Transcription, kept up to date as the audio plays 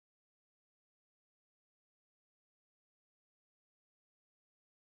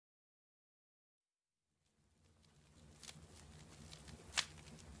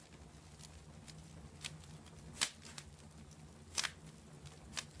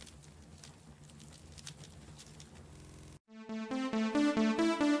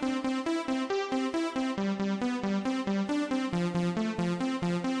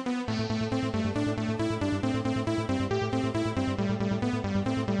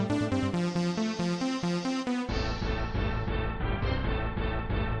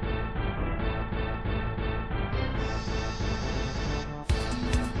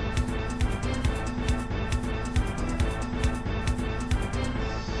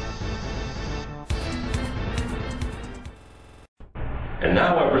And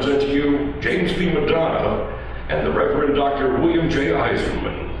now I present to you James B. Madonna and the Reverend Dr. William J.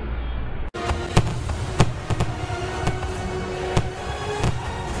 Eisenman.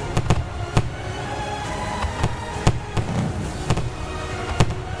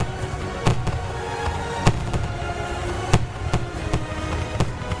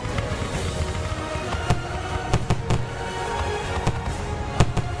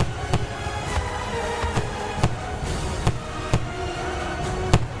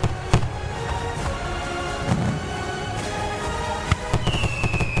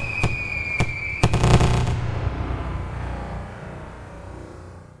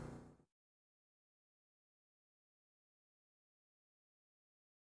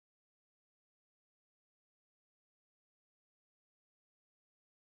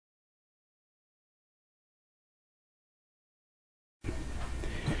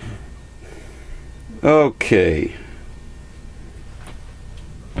 Okay,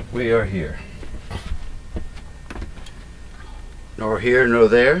 we are here. Nor here nor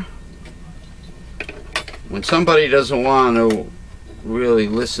there. When somebody doesn't want to really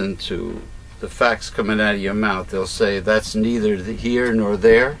listen to the facts coming out of your mouth, they'll say that's neither here nor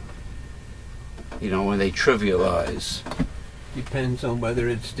there. You know, when they trivialize. Depends on whether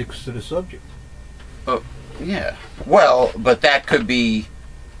it sticks to the subject. Oh, yeah. Well, but that could be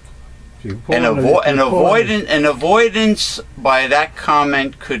an avoidance by that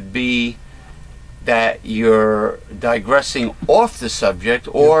comment could be that you're digressing off the subject,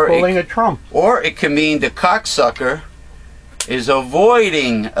 or pulling a Trump, or it can mean the cocksucker is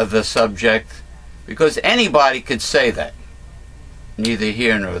avoiding the subject, because anybody could say that. Neither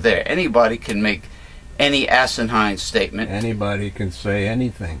here nor there. Anybody can make any asinine statement. Anybody can say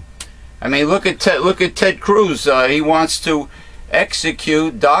anything. I mean, look at Ted Cruz. He wants to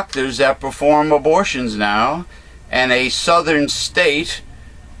execute doctors that perform abortions now, and a southern state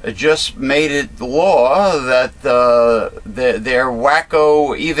just made it law that their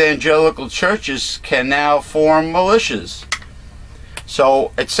wacko evangelical churches can now form militias.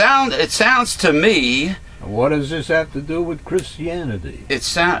 So it sounds to me. What does this have to do with Christianity?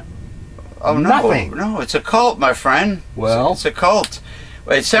 Oh, nothing. No, it's a cult, my friend. Well, it's a cult.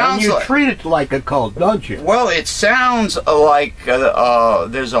 It sounds. And you treat it like a cult, don't you? Well, it sounds like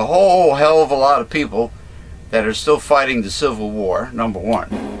there's a whole hell of a lot of people that are still fighting the Civil War. Number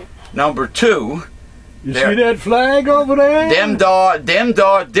one. Number two. You see that flag over there? Them dar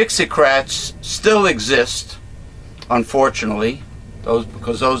Dixiecrats still exist, unfortunately.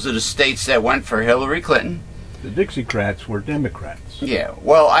 Because those are the states that went for Hillary Clinton. The Dixiecrats were Democrats. Yeah.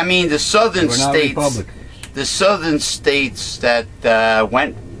 Well, I mean the southern They were not states. Republicans. The southern states that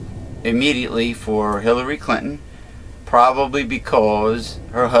went immediately for Hillary Clinton, probably because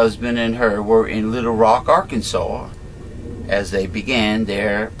her husband and her were in Little Rock, Arkansas, as they began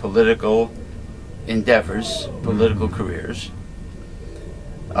their political endeavors, political careers.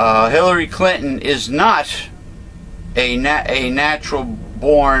 Hillary Clinton is not a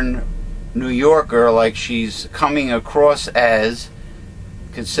natural-born New Yorker like she's coming across as.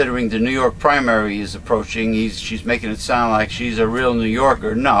 Considering the New York primary is approaching, she's making it sound like she's a real New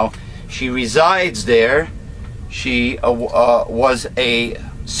Yorker. No, she resides there. She was a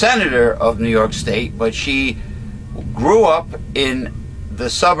senator of New York State, but she grew up in the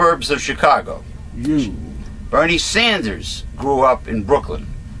suburbs of Chicago. Bernie Sanders grew up in Brooklyn,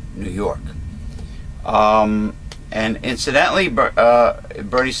 New York. And incidentally,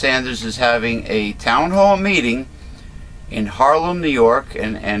 Bernie Sanders is having a town hall meeting in Harlem, New York,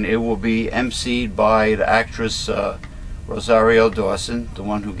 and it will be emceed by the actress Rosario Dawson, the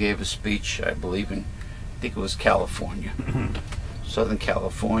one who gave a speech, I believe, I think it was California, Southern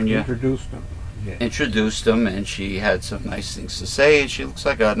California. Introduced them. Yeah. Introduced them, and she had some nice things to say, and she looks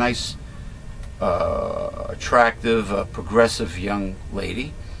like a nice, attractive, progressive young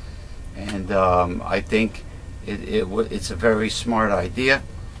lady. And I think it's a very smart idea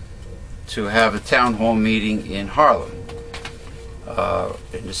to have a town hall meeting in Harlem.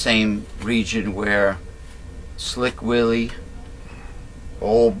 In the same region where Slick Willie,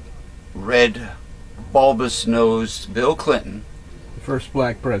 old red bulbous-nosed Bill Clinton, the first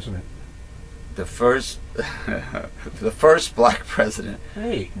black president, the first black president,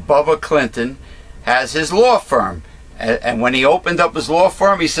 hey, Bubba Clinton, has his law firm. And when he opened up his law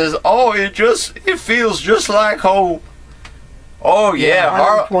firm, he says, "Oh, it feels just like home." Oh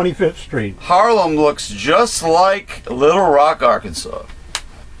yeah, 25th Street. Harlem looks just like Little Rock, Arkansas.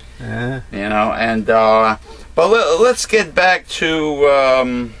 You know, and but let's get back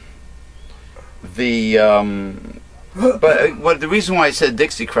to But the reason why I said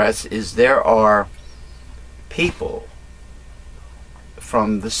Dixiecrats is there are people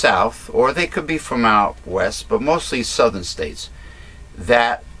from the South, or they could be from out West, but mostly southern states,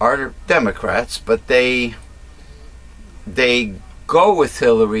 that are Democrats, but they go with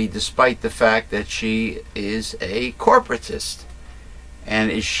Hillary despite the fact that she is a corporatist,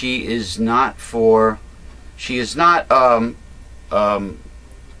 and she is not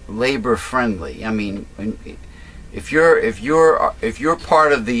labor friendly. I mean, if you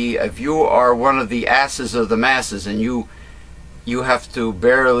are one of the asses of the masses, and you have to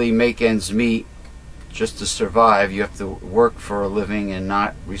barely make ends meet just to survive, you have to work for a living and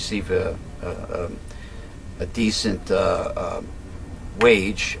not receive a decent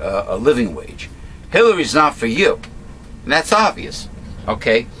wage, a living wage. Hillary's not for you, and that's obvious.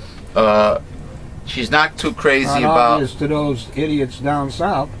 Okay, she's not too crazy Not about. obvious to those idiots down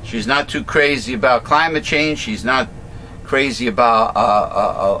south. She's not too crazy about climate change. She's not crazy about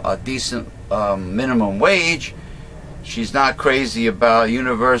a decent minimum wage. She's not crazy about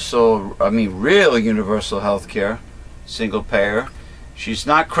real universal health care, single payer. She's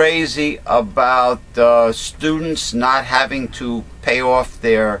not crazy about students not having to pay off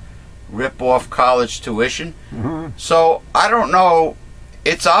their rip-off college tuition. Mm-hmm. So I don't know.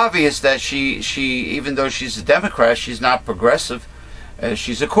 It's obvious that she even though she's a Democrat, she's not progressive.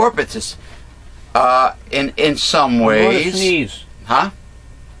 She's a corporatist. In some What a ways. sneeze. Huh?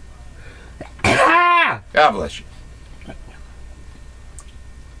 God bless you.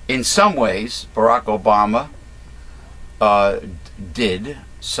 In some ways, Barack Obama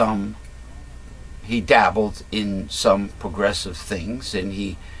he dabbled in some progressive things, and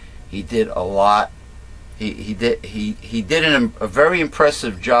he did a lot. He did a very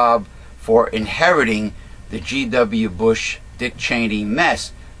impressive job for inheriting the G.W. Bush, Dick Cheney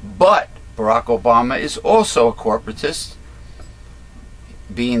mess. But Barack Obama is also a corporatist,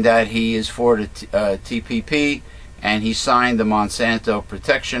 being that he is for the TPP, and he signed the Monsanto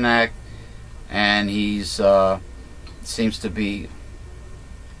Protection Act, and he's seems to be,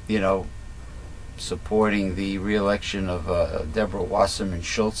 supporting the re-election of Deborah Wasserman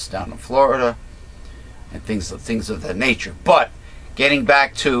Schultz down in Florida, and things of that nature. But getting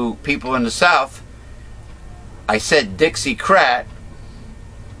back to people in the South, I said Dixiecrat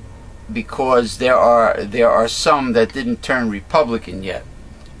because there are some that didn't turn Republican yet.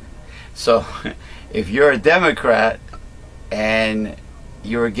 So if you're a Democrat and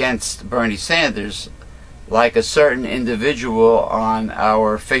you're against Bernie Sanders, like a certain individual on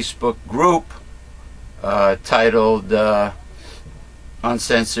our Facebook group titled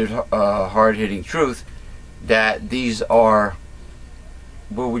Uncensored Hard-Hitting Truth, that these are,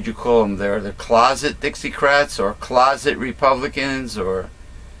 what would you call them? They're the closet Dixiecrats or closet Republicans, or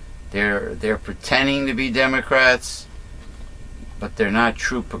they're pretending to be Democrats, but they're not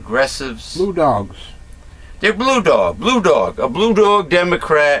true progressives. Blue dogs. They're blue dog. Blue dog. A blue dog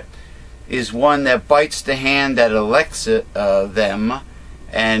Democrat is one that bites the hand that elects them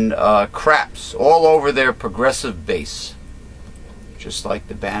and craps all over their progressive base, just like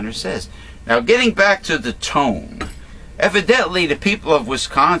the banner says. Now, getting back to the tone, evidently the people of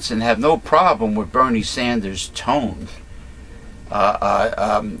Wisconsin have no problem with Bernie Sanders' tone.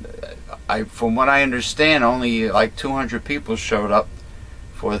 From what I understand, only like 200 people showed up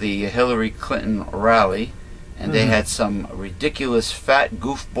for the Hillary Clinton rally, and they had some ridiculous fat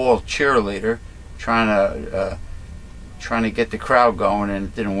goofball cheerleader trying to get the crowd going, and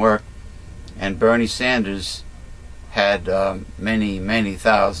it didn't work. And Bernie Sanders had many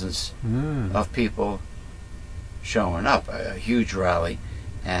thousands of people showing up, a huge rally.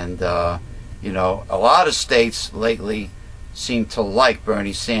 And a lot of states lately seem to like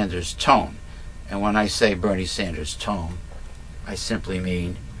Bernie Sanders' tone. And when I say Bernie Sanders' tone, I simply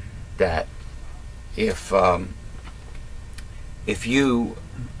mean that if you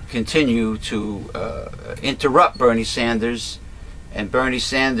continue to interrupt Bernie Sanders, and Bernie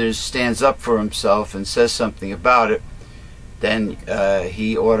Sanders stands up for himself and says something about it, then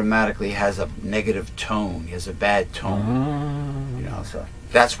he automatically has a negative tone. He has a bad tone. So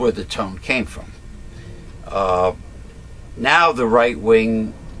that's where the tone came from. Now the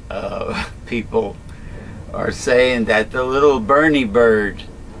right-wing people are saying that the little Bernie bird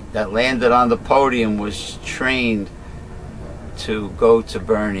that landed on the podium was trained to go to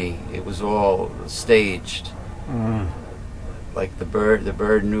Bernie. It was all staged. Like the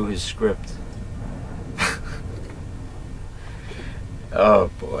bird knew his script. Oh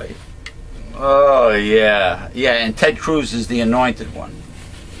boy. Oh yeah. Yeah, and Ted Cruz is the anointed one.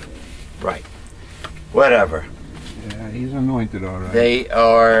 Right. Whatever. Yeah, he's anointed, all right. They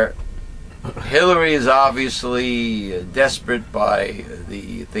are. Hillary is obviously desperate by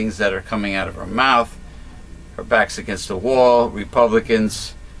the things that are coming out of her mouth. our backs against the wall.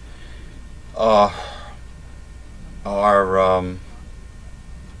 Republicans are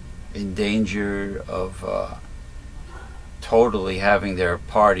in danger of totally having their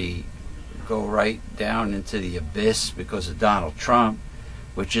party go right down into the abyss because of Donald Trump,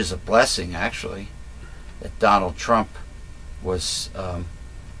 which is a blessing, actually, that Donald Trump is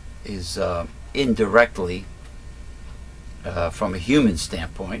indirectly, from a human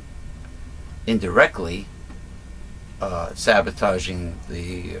standpoint, indirectly sabotaging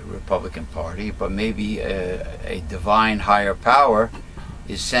the Republican Party, but maybe a divine higher power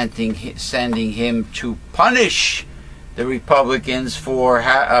is sending him to punish the Republicans for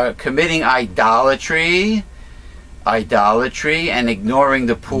committing idolatry and ignoring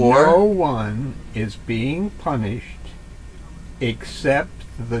the poor. No one is being punished except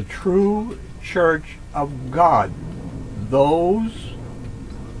the true Church of God, those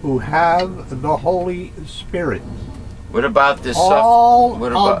who have the Holy Spirit. What about this? All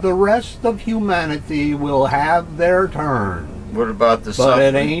of the rest of humanity will have their turn. What about the But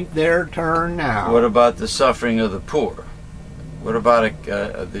suffering? it ain't their turn now. What about the suffering of the poor? What about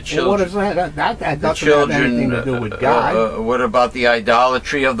the children? Well, what is that? That the doesn't children, have anything to do with God. What about the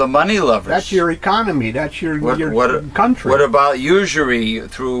idolatry of the money lovers? That's your economy. That's your country. What about usury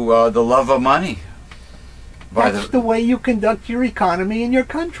through the love of money? That's the way you conduct your economy in your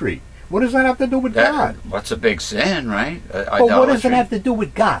country. What does that have to do with God? What's a big sin, right? But what does it have to do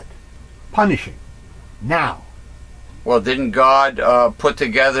with God? Punishing. Now. Well, didn't God put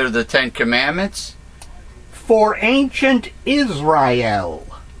together the Ten Commandments? For ancient Israel.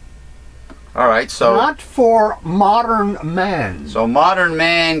 All right, so... Not for modern man. So modern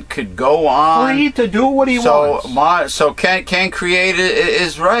man could go on... Free to do what he wants. So Ken Creator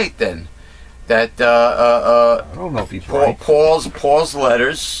is right, then. That I don't know if he's right. Paul's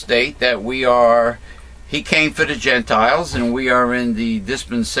letters state that he came for the Gentiles, and we are in the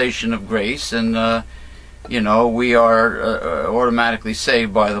dispensation of grace, and we are automatically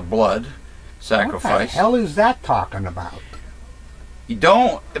saved by the blood sacrifice. What the hell is that talking about? You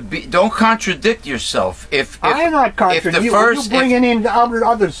don't contradict yourself. If I'm not contradicting you. You're bringing in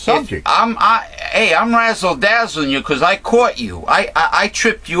other subjects. I'm razzle dazzling you because I caught you. I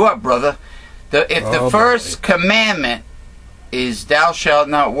tripped you up, brother. If the first commandment is thou shalt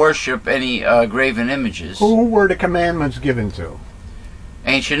not worship any graven images. Who were the commandments given to?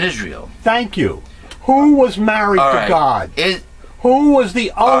 Ancient Israel. Thank you. Who was married to God? Who was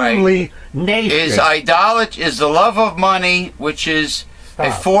the only nation? Is the love of money, which is a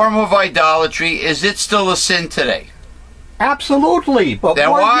form of idolatry, is it still a sin today? Absolutely. But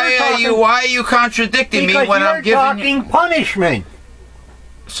then why are you contradicting me when I'm giving you... Because you're talking punishment.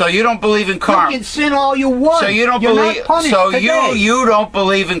 So you don't believe in karma. You can sin all you want. So you don't You're believe. Not punished so today. you don't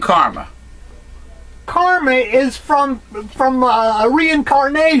believe in karma. Karma is from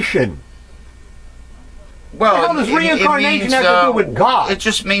reincarnation. Well, how does reincarnation have to do with God? It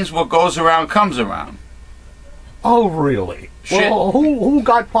just means what goes around comes around. Oh, really? Shit. Well, who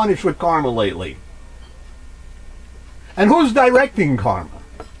got punished with karma lately? And who's directing karma?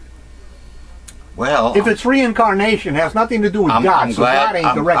 Well, if it's reincarnation, it has nothing to do with God, so God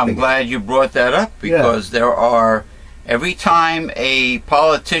ain't directing I'm glad you brought that up, because there are, every time a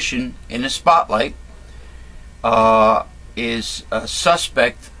politician in the spotlight is a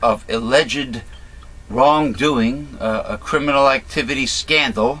suspect of alleged wrongdoing, a criminal activity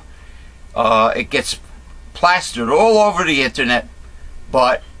scandal, it gets plastered all over the internet,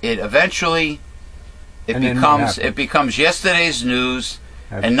 but it eventually becomes yesterday's news.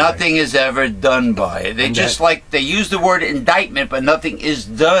 And nothing is ever done by it. They use the word indictment, but nothing is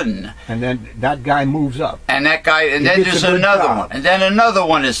done. And then that guy moves up. And then there's another one. And then another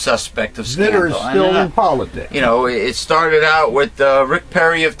one is suspect of scandal. That are still in politics. You know, it started out with Rick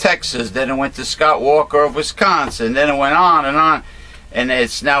Perry of Texas, then it went to Scott Walker of Wisconsin, then it went on. And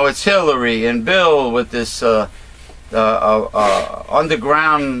now it's Hillary and Bill with this underground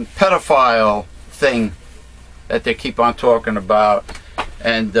pedophile thing that they keep on talking about.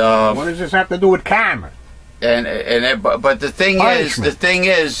 And what does this have to do with karma? But the thing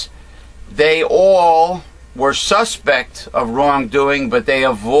is, they all were suspect of wrongdoing, but they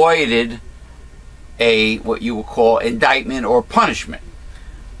avoided what you would call indictment or punishment.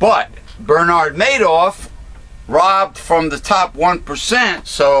 But Bernard Madoff robbed from the top 1%,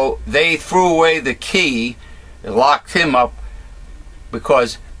 so they threw away the key, they locked him up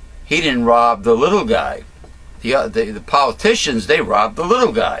because he didn't rob the little guy. The politicians, they robbed the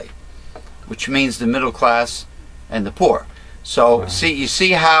little guy, which means the middle class and the poor. So you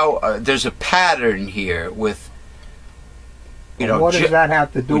see how there's a pattern here with, what does that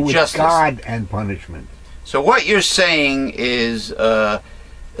have to do with justice. God and punishment? So what you're saying is the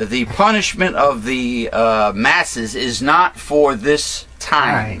punishment of the masses is not for this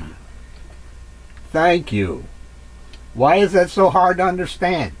time. Thank you. Why is that so hard to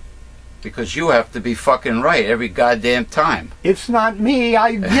understand? Because you have to be fucking right every goddamn time. It's not me.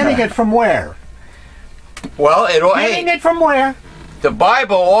 I'm getting it from where? Well, Getting it from where? The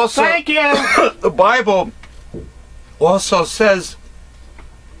Bible also... Thank you. The Bible also says...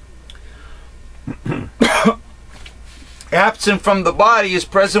 absent from the body is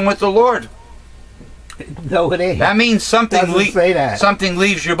present with the Lord. No, it ain't. That means something, Say that. something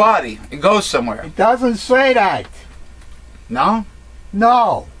leaves your body. It goes somewhere. It doesn't say that. No?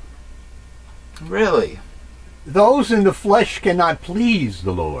 No. Really? Those in the flesh cannot please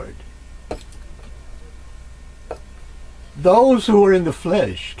the Lord. Those who are in the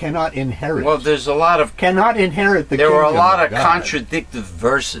flesh cannot inherit. Well, there's a lot of... Cannot inherit the There kingdom are a lot of God. contradictive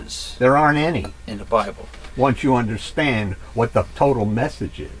verses There aren't any. in the Bible. Once you understand what the total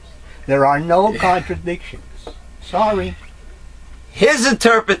message is. There are no contradictions. Sorry. His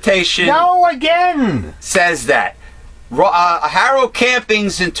interpretation No, again. says that. Harold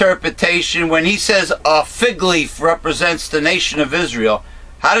Camping's interpretation, when he says a fig leaf represents the nation of Israel,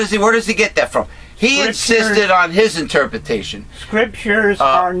 where does he get that from? He insisted on his interpretation. Scriptures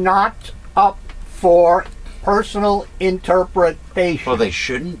are not up for personal interpretation. Well, they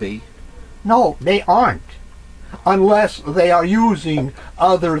shouldn't be. No, they aren't. Unless they are using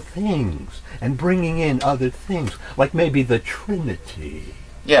other things and bringing in other things, like maybe the Trinity.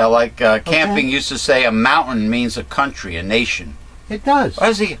 Yeah, like Camping used to say a mountain means a country, a nation. It does.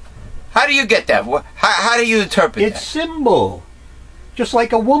 How do you get that? How do you interpret It's that? symbol. Just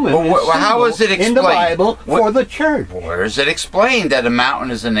like a woman. Well, how is it explained? In the Bible for the church. Where is it explained that a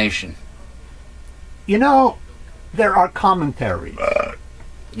mountain is a nation? You know, there are commentaries.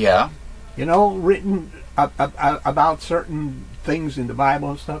 Yeah. You know, written about certain things in the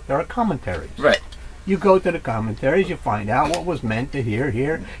Bible and stuff. There are commentaries. Right. You go to the commentaries, you find out what was meant to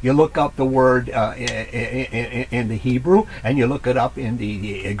here. You look up the word in the Hebrew, and you look it up in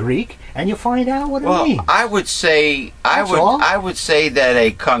the Greek, and you find out what it means. Well, I would say I would say that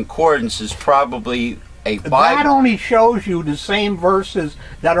a concordance is probably a Bible. That only shows you the same verses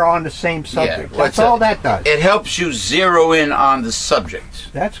that are on the same subject. That's all that does. It helps you zero in on the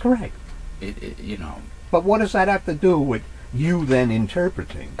subject. That's correct. You know. But what does that have to do with you then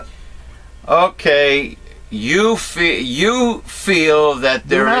interpreting? Okay, you feel that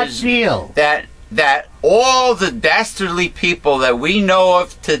there is that all the dastardly people that we know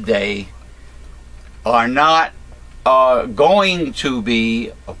of today are not going to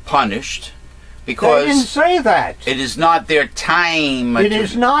be punished because they didn't say that. It is not their time. It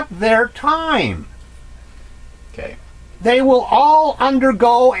is not their time. Okay. They will all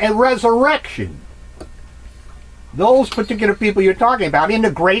undergo a resurrection. Those particular people you're talking about in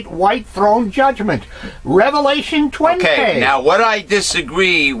the great white throne judgment. Revelation 20. Okay, now what I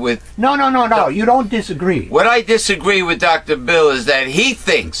disagree with... No, you don't disagree. What I disagree with Dr. Bill is that he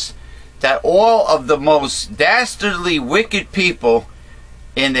thinks that all of the most dastardly, wicked people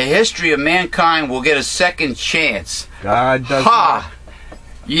in the history of mankind will get a second chance. God does not.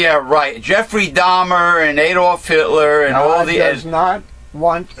 Yeah, right. Jeffrey Dahmer and Adolf Hitler and all the... God does not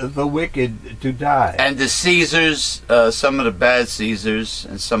want the wicked to die. And the Caesars, some of the bad Caesars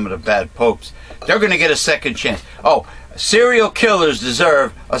and some of the bad popes, they're going to get a second chance. Oh, serial killers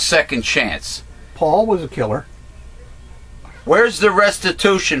deserve a second chance. Paul was a killer. Where's the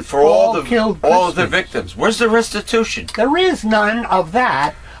restitution for all of the victims? Where's the restitution? There is none of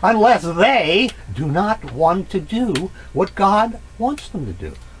that unless they do not want to do what God wants them to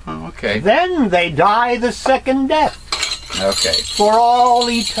do. Oh, okay. Then they die the second death. Okay. For all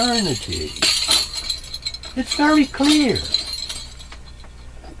eternity. It's very clear.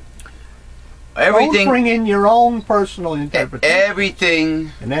 Don't bring in your own personal interpretation.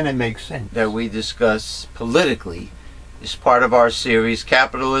 Everything and then it makes sense. That we discuss politically is part of our series,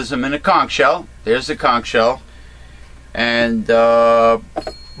 Capitalism in a Conch Shell. There's the conch shell. And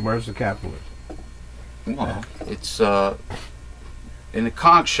where's the capitalism? Well, it's in a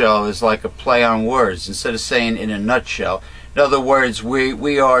conch shell is like a play on words. Instead of saying in a nutshell, in other words,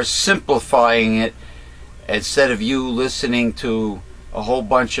 we are simplifying it. Instead of you listening to a whole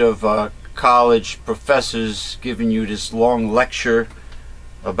bunch of college professors giving you this long lecture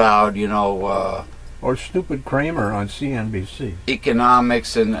about, you know, or stupid Kramer on CNBC,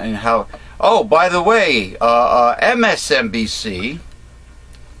 economics and how. Oh, by the way, MSNBC,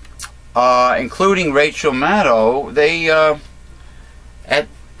 including Rachel Maddow, they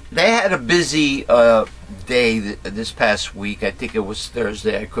had a busy day this past week. I think it was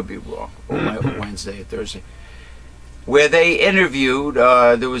Thursday. I could be wrong. Or Wednesday or Thursday. Where they interviewed,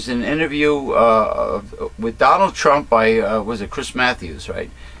 there was an interview with Donald Trump by, was it Chris Matthews,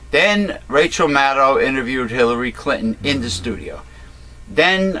 right? Then Rachel Maddow interviewed Hillary Clinton in the studio.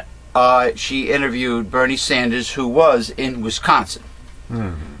 Then she interviewed Bernie Sanders, who was in Wisconsin.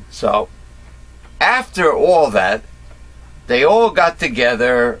 So after all that, they all got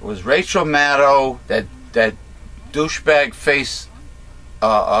together. It was Rachel Maddow, that douchebag face,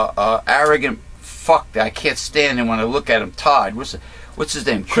 arrogant fuck that I can't stand him when I look at him. Todd, what's his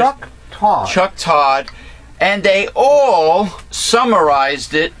name? Chuck Todd. Chuck Todd, and they all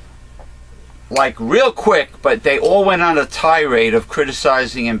summarized it like real quick, but they all went on a tirade of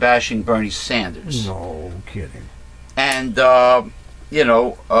criticizing and bashing Bernie Sanders. No kidding. And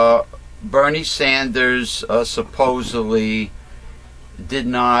Bernie Sanders supposedly did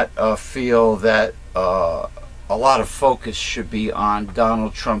not feel that a lot of focus should be on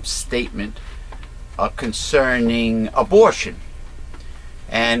Donald Trump's statement concerning abortion.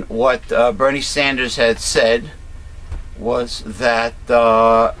 And what Bernie Sanders had said was that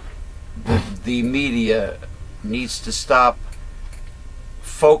the media needs to stop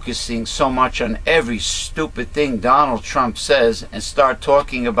focusing so much on every stupid thing Donald Trump says and start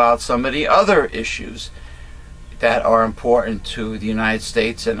talking about some of the other issues that are important to the United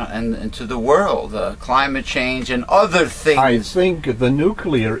States and to the world, climate change and other things. I think the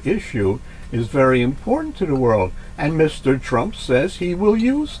nuclear issue is very important to the world, and Mr. Trump says he will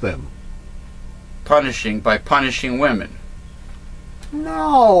use them. By punishing women.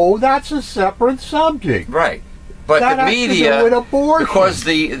 No, that's a separate subject. Right. But that the has media, to do with abortion. because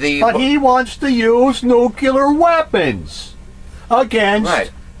the But he wants to use nuclear weapons against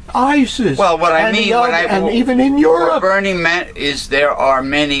right. ISIS. Well, what I and mean, and even in what Europe. Bernie meant is there are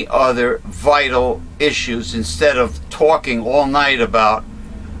many other vital issues instead of talking all night about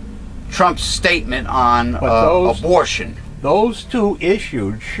Trump's statement on abortion. Those two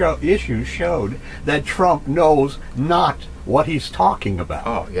issues showed that Trump knows not what he's talking about.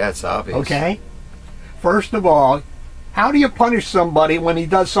 Oh, yeah, it's obvious. Okay? First of all, how do you punish somebody when he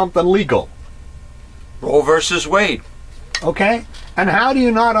does something legal? Roe versus Wade. Okay? And how do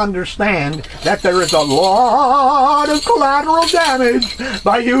you not understand that there is a lot of collateral damage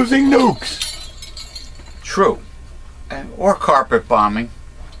by using nukes? True. Or carpet bombing.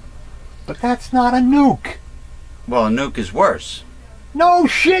 But that's not a nuke. Well, a nuke is worse. No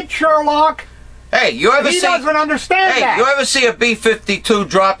shit, Sherlock. Hey, you ever He see? doesn't understand that. You ever see a B-52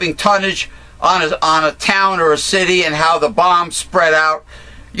 dropping tonnage on a town or a city and how the bombs spread out?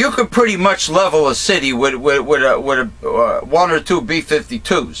 You could pretty much level a city with one or two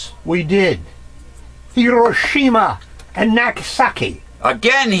B-52s. We did. Hiroshima and Nagasaki.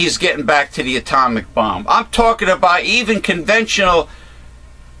 Again, he's getting back to the atomic bomb. I'm talking about even conventional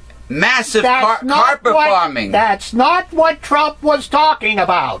massive carpet bombing. That's not what Trump was talking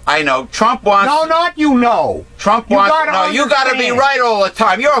about. I know. Trump wants... No, not you know. Trump You wants... gotta No, you got to be understand. right all the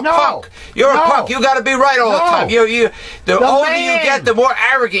time. You're a punk. You're a punk. You got to be right all the time. The older you get, the more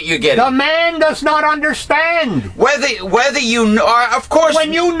arrogant you get. The man does not understand. Whether you are... Of course...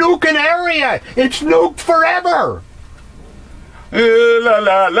 When you nuke an area, it's nuked forever. La,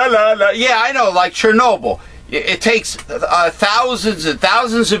 la, la, la, la. Yeah, I know, like Chernobyl. It takes thousands and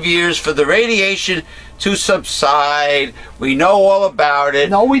thousands of years for the radiation to subside. We know all about it.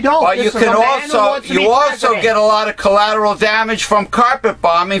 No, we don't. But This you is can a man who wants to be also president. get a lot of collateral damage from carpet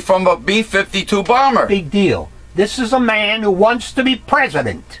bombing from a B-52 bomber. Big deal. This is a man who wants to be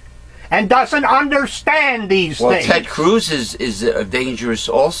president and doesn't understand these things. Ted Cruz is dangerous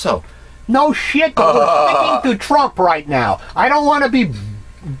also. No shit, but we're sticking to Trump right now. I don't want to be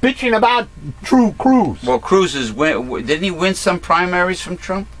bitching about True Cruz. Well, Cruz didn't he win some primaries from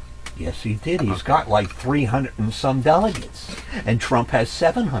Trump? Yes, he did. He's got like 300 and some delegates, and Trump has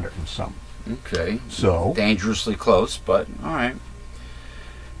 700 and some. Okay. So dangerously close, but all right.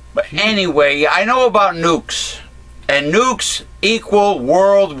 But anyway, I know about nukes, and nukes equal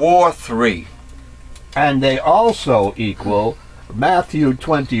World War III. And they also equal Matthew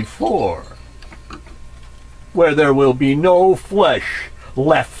 24, where there will be no flesh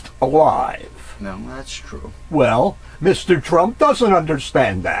left alive. No, that's true. Well, Mr. Trump doesn't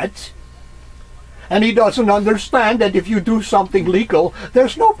understand that. And he doesn't understand that if you do something legal,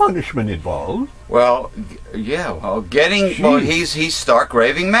 there's no punishment involved. Well, yeah, well, he's stark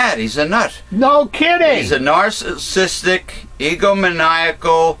raving mad. He's a nut. No kidding. He's a narcissistic,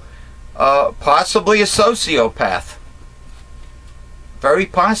 egomaniacal, possibly a sociopath. Very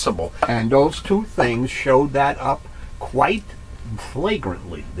possible. And those two things showed that up quite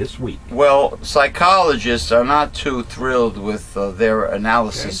flagrantly this week. Well, psychologists are not too thrilled with their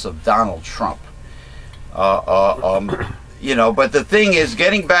analysis of Donald Trump. You know, but the thing is,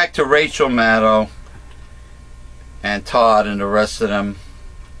 getting back to Rachel Maddow and Todd and the rest of them,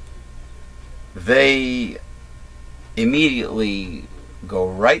 they immediately go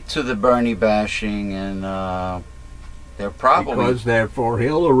right to the Bernie bashing, and they're probably Because they're for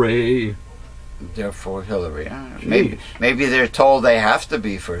Hillary. they're for Hillary. Maybe they're told they have to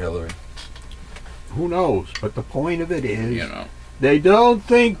be for Hillary. Who knows? But the point of it is, You know. they don't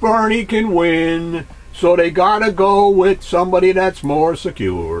think Bernie can win, so they gotta go with somebody that's more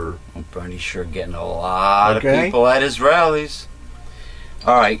secure. Well, Bernie's sure getting a lot of Okay. people at his rallies.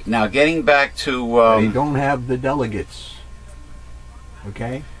 All right, now getting back They to don't have the delegates.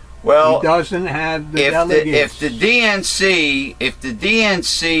 Okay? well, He doesn't have the if delegates. the DNC, if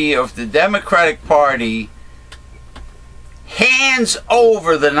the Democratic Party hands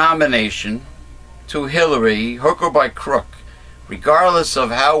over the nomination to Hillary, hook or by crook, regardless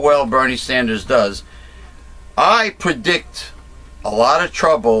of how well Bernie Sanders does, I predict a lot of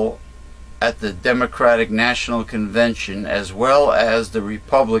trouble at the Democratic National Convention as well as the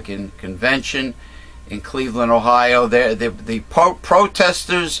Republican Convention in Cleveland, Ohio. The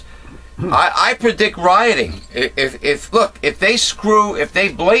protesters, I predict rioting. If they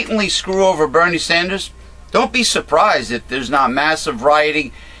blatantly screw over Bernie Sanders, don't be surprised if there's not massive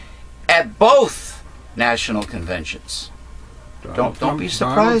rioting at both national conventions. Don't be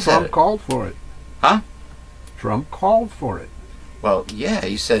surprised at Trump it. called for it. Huh? Trump called for it. Well, yeah,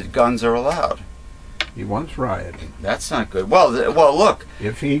 he said guns are allowed. He wants rioting. That's not good. Well, look,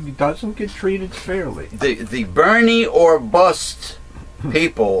 If he doesn't get treated fairly. the Bernie or bust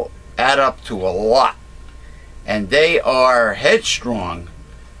people add up to a lot, and they are headstrong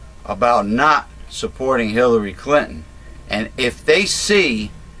about not supporting Hillary Clinton. And if they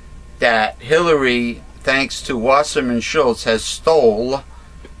see that Hillary, thanks to Wasserman Schultz, has stole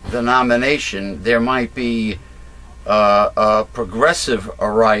the nomination, there might be progressive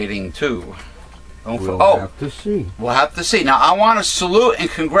rioting too. We'll have to see. We'll have to see. Now, I want to salute and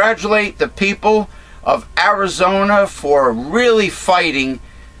congratulate the people of Arizona for really fighting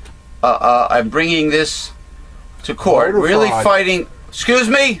and bringing this to court. Voter Really fraud. fighting. Excuse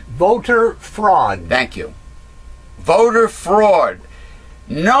me? Voter fraud. Thank you. Voter fraud.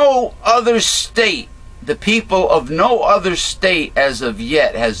 No other state, the people of no other state as of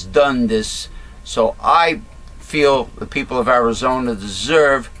yet has done this. So I feel the people of Arizona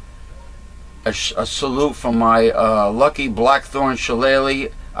deserve a salute from my lucky Blackthorn Shillelagh.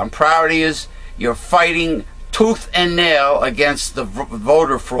 I'm proud of you. You're fighting tooth and nail against the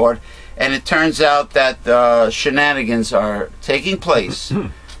voter fraud, and it turns out that shenanigans are taking place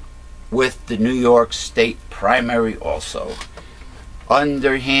with the New York State primary also.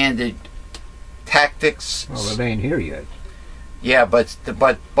 Underhanded tactics. Well, it ain't here yet. Yeah, but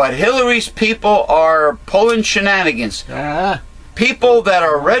Hillary's people are pulling shenanigans. Ah, People that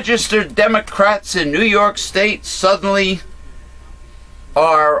are registered Democrats in New York State suddenly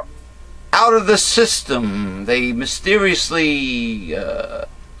are out of the system. They mysteriously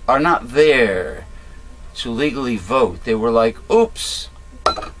are not there to legally vote. They were like, oops,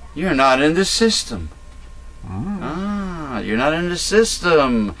 you're not in the system. You're not in the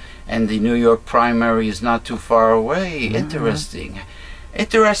system. And the New York primary is not too far away. Interesting.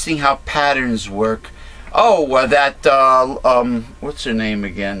 Interesting how patterns work. Oh, what's her name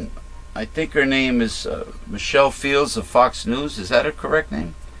again? I think her name is Michelle Fields of Fox News. Is that her correct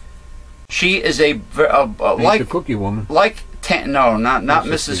name? She is ain't like the cookie woman. no, not Mrs.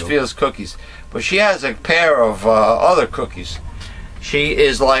 Mrs. Fields cookies, but she has a pair of other cookies. She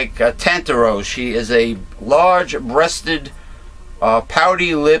is like a Tantaros. She is a large-breasted,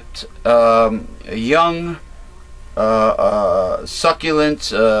 pouty-lipped, young, succulent,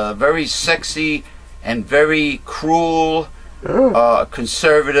 very sexy, and very cruel,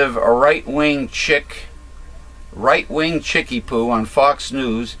 conservative, right-wing chickie poo on Fox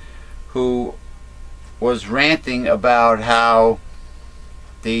News, who was ranting about how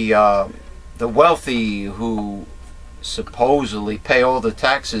the wealthy who supposedly pay all the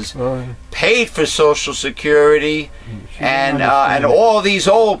taxes paid for Social Security, and all these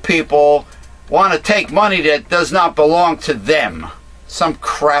old people want to take money that does not belong to them. Some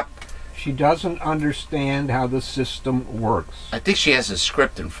crap. She doesn't understand how the system works. I think she has a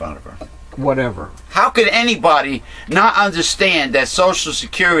script in front of her. Whatever. How could anybody not understand that Social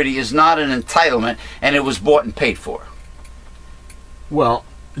Security is not an entitlement and it was bought and paid for? Well,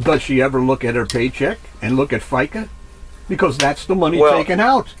 does she ever look at her paycheck and look at FICA? Because that's the money Well- taken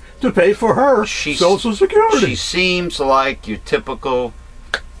out. To pay for her Social Security. She seems like your typical,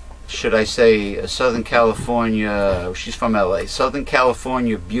 should I say, Southern California, she's from LA, Southern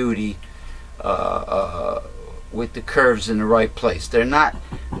California beauty with the curves in the right place. They're not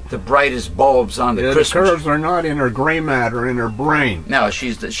the brightest bulbs on the Christmas tree. The curves are not in her gray matter, in her brain. No,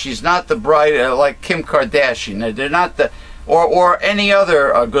 she's not the bright, like Kim Kardashian. They're not the, or any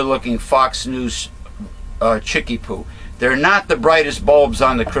other good-looking Fox News chickie poo. They're not the brightest bulbs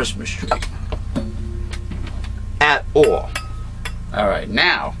on the Christmas tree. At all. All right,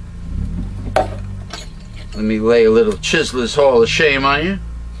 now, let me lay a little Chiseler's Hall of Shame on you.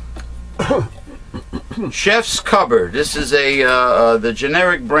 Chef's Cupboard. This is the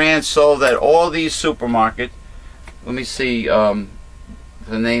generic brand sold at all these supermarkets. Let me see the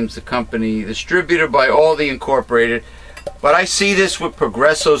names, the company. Distributed by Aldi Incorporated. But I see this with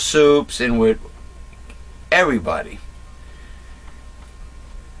Progresso Soups and with everybody.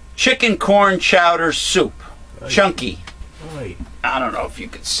 Chicken corn chowder soup. Chunky. Oy. I don't know if you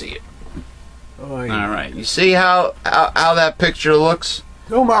can see it. Oy. All right. You see how that picture looks?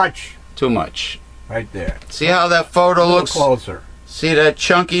 Too much. Too much. Right there. See how that photo A little looks? closer. See that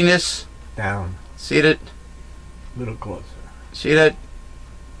chunkiness? Down. See that? A little closer. See that?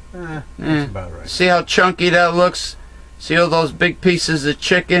 That's about right. See how chunky that looks? See all those big pieces of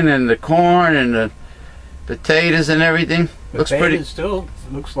chicken and the corn and the potatoes and everything? Looks pretty. It still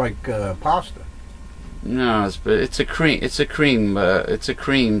looks like pasta. No, it's a cream. It's a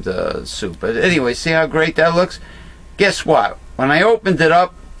creamed soup. But anyway, see how great that looks? Guess what? When I opened it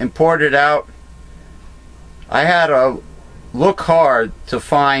up and poured it out, I had to look hard to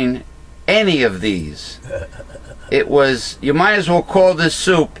find any of these. It was, you might as well call this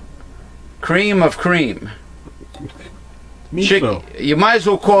soup cream of cream. Miso. You might as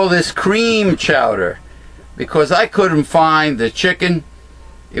well call this cream chowder, because I couldn't find the chicken.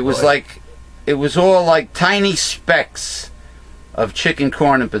 It was like, it was all like tiny specks of chicken,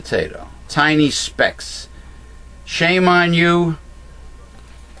 corn, and potato. Tiny specks. Shame on you.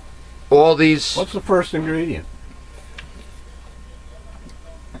 All these. What's the first ingredient?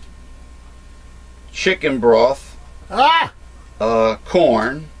 Chicken broth. Ah!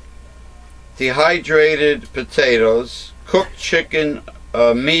 Corn. Dehydrated potatoes. Cooked chicken,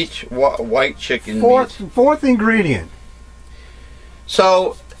 meat, white chicken meat. Fourth ingredient.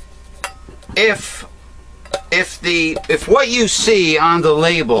 So, if what you see on the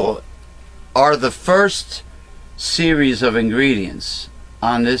label are the first series of ingredients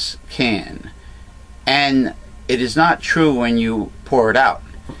on this can, and it is not true when you pour it out,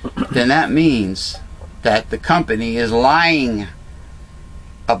 then that means that the company is lying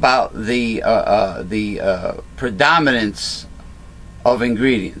about the predominance of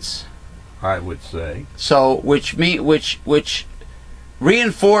ingredients. I would say. So, which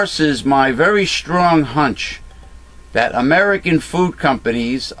reinforces my very strong hunch that American food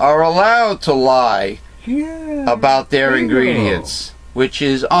companies are allowed to lie about their ingredients, which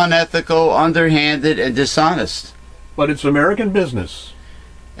is unethical, underhanded, and dishonest. But it's American business.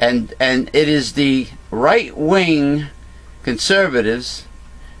 And it is the right-wing conservatives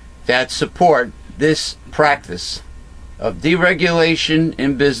that support this practice of deregulation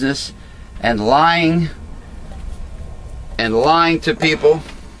in business and lying to people.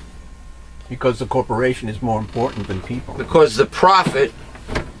 Because the corporation is more important than people. Because the profits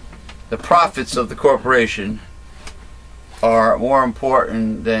of the corporation are more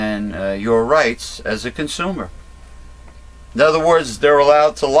important than your rights as a consumer. In other words, they're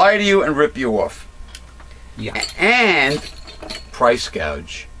allowed to lie to you and rip you off. Yeah. And price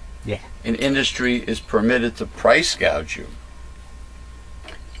gouge. Yeah. An industry is permitted to price gouge you.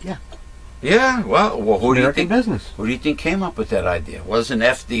 Yeah. Yeah, well who do you think? Business. Who do you think came up with that idea? It wasn't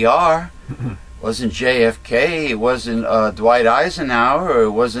FDR, wasn't JFK, it wasn't Dwight Eisenhower, or it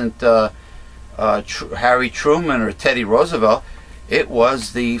wasn't Harry Truman or Teddy Roosevelt. It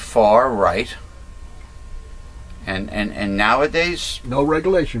was the far right. And nowadays, no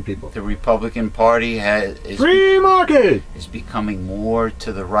regulation, people. The Republican Party is free market is becoming more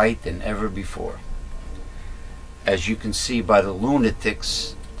to the right than ever before, as you can see by the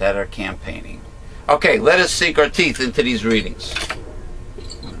lunatics that are campaigning. Okay, let us sink our teeth into these readings.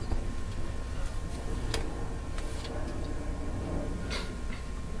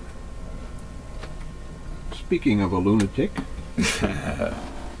 Speaking of a lunatic,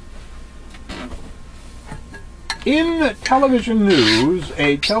 in television news,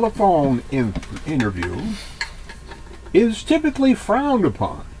 a telephone interview is typically frowned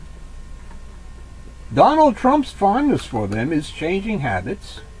upon. Donald Trump's fondness for them is changing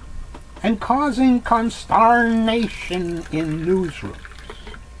habits and causing consternation in newsrooms.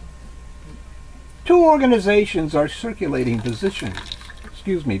 Two organizations are circulating petitions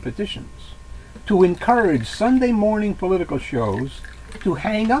to encourage Sunday morning political shows to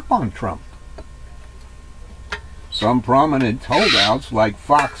hang up on Trump. Some prominent holdouts, like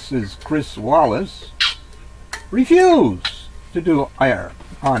Fox's Chris Wallace, refuse to do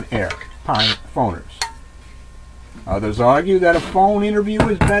on-air phoners. Others argue that a phone interview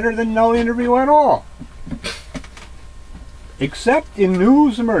is better than no interview at all, except in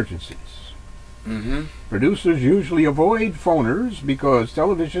news emergencies. Producers usually avoid phoners because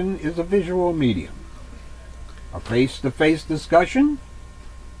television is a visual medium. A face-to-face discussion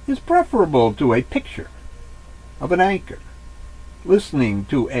is preferable to a picture of an anchor listening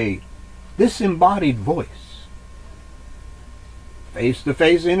to a disembodied voice.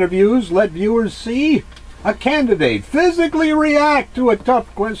 Face-to-face interviews let viewers see a candidate physically react to a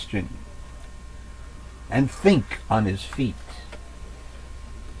tough question and think on his feet.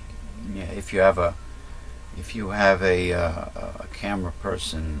 Yeah, if you have a camera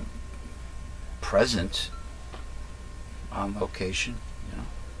person present on location, you know.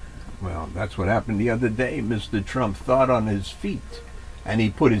 Well, that's what happened the other day. Mr. Trump thought on his feet, and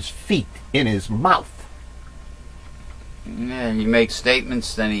he put his feet in his mouth. Yeah, he makes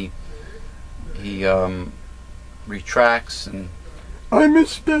statements, then he retracts and I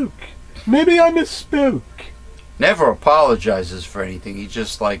misspoke. Maybe I misspoke. never apologizes for anything. He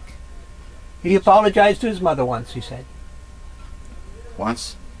just like He apologized to his mother once, he said.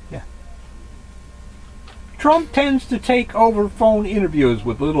 once. Trump tends to take over phone interviews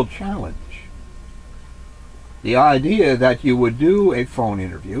with little challenge. The idea that you would do a phone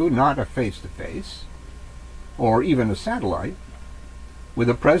interview, not a face-to-face, or even a satellite, with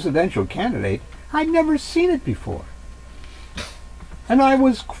a presidential candidate, I'd never seen it before. And I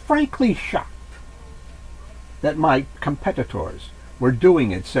was frankly shocked that my competitors were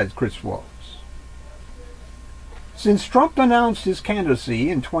doing it, said Chris Wallace. Since Trump announced his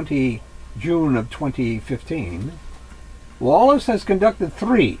candidacy in June of 2015, Wallace has conducted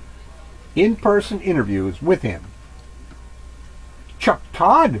 3 in-person interviews with him. Chuck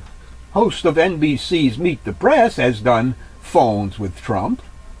Todd, host of NBC's Meet the Press, has done phones with Trump,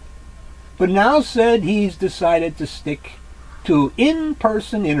 but now said he's decided to stick to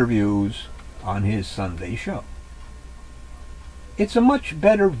in-person interviews on his Sunday show. It's a much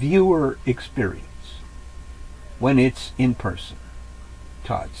better viewer experience when it's in person,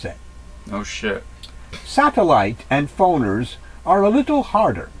 Todd said. No shit. Satellite and phoners are a little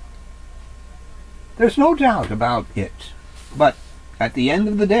harder. There's no doubt about it, but at the end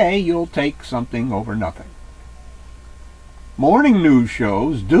of the day, you'll take something over nothing. Morning news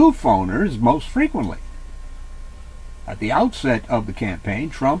shows do phoners most frequently. At the outset of the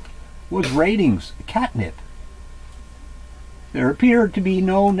campaign, Trump was ratings catnip. There appeared to be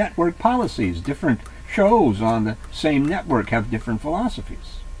no network policies. Different shows on the same network have different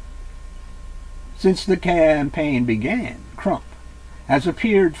philosophies. Since the campaign began, Trump has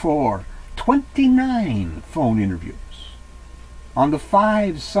appeared for 29 phone interviews on the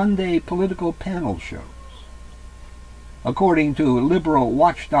 5 Sunday political panel shows, according to liberal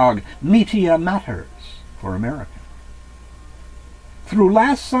watchdog Media Matters for America. Through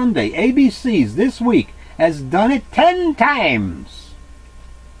last Sunday, ABC's This Week has done it 10 times.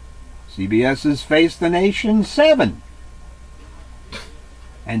 CBS's Face the Nation 7.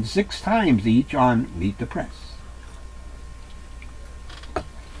 And 6 times each on Meet the Press.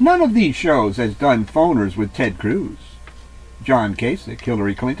 None of these shows has done phoners with Ted Cruz, John Kasich,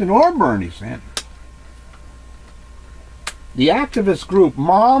 Hillary Clinton, or Bernie Sanders. The activist group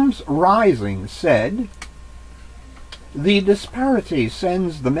Moms Rising said, the disparity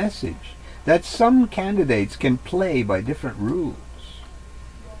sends the message that some candidates can play by different rules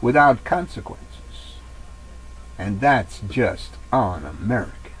without consequences. And that's just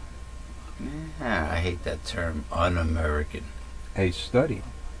un-American. I hate that term, un-American. A study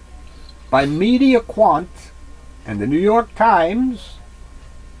by MediaQuant and the New York Times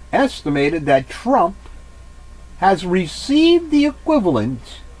estimated that Trump has received the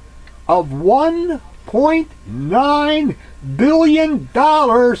equivalent of $1.9 billion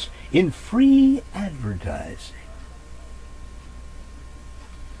in free advertising,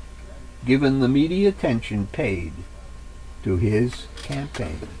 given the media attention paid to his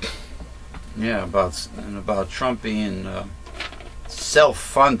campaign. Yeah, about Trump being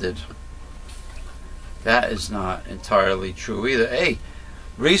self-funded. That is not entirely true either. Hey,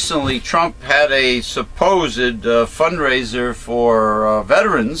 recently Trump had a supposed fundraiser for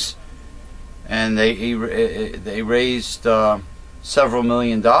veterans, and they raised several $1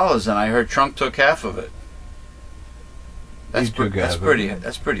 million, and I heard Trump took half of it. That's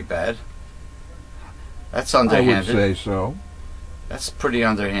pretty bad. That's I would underhanded. say so. That's pretty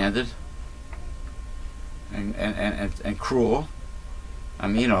underhanded and cruel. I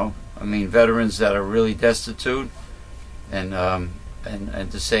mean, veterans that are really destitute and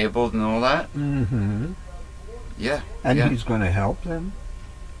disabled and all that. Mm-hmm. Yeah. And yeah. he's going to help them.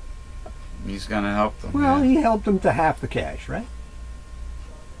 He's going to help them. Well, yeah. he helped them to half the cash, right?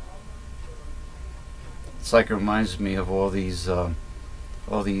 It's like it reminds me of all these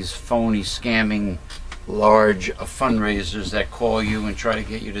phony scamming large fundraisers that call you and try to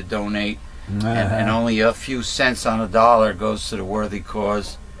get you to donate, and only a few cents on a dollar goes to the worthy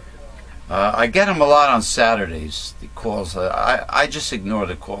cause. I get them a lot on Saturdays, the calls. I just ignore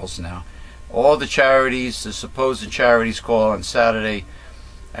the calls now. All the charities, the supposed charities, call on Saturday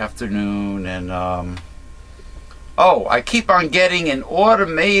afternoon, and I keep on getting an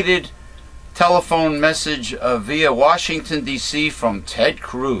automated telephone message via Washington, D.C. from Ted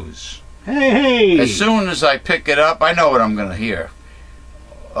Cruz. Hey! As soon as I pick it up, I know what I'm going to hear.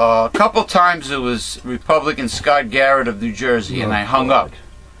 A couple times it was Republican Scott Garrett of New Jersey, and I hung up.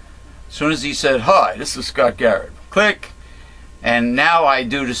 As soon as he said, "Hi, this is Scott Garrett," click. And now I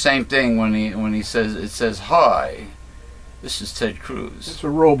do the same thing when he says, "Hi, this is Ted Cruz." It's a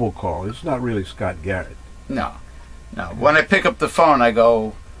robocall. It's not really Scott Garrett. No. When I pick up the phone, I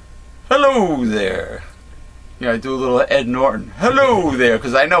go, "Hello there." I do a little Ed Norton. "Hello there,"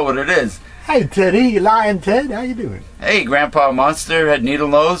 because I know what it is. Hey, Teddy, you lying, Ted? How you doing? Hey, Grandpa Monster had needle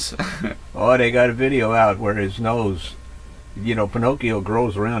nose. Oh, they got a video out where his nose, Pinocchio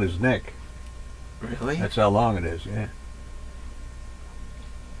grows around his neck. Really? That's how long it is, yeah.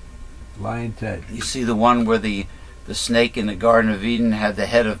 Lying Ted. You see the one where the snake in the Garden of Eden had the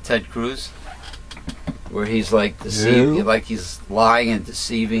head of Ted Cruz? Where he's like Yeah. like he's lying and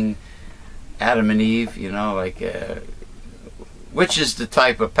deceiving Adam and Eve, which is the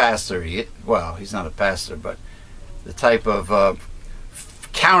type of pastor he's not a pastor, but the type of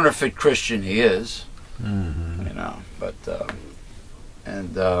counterfeit Christian he is. Mm-hmm.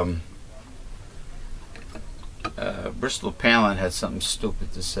 Bristol Palin had something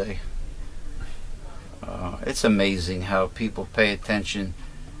stupid to say. It's amazing how people pay attention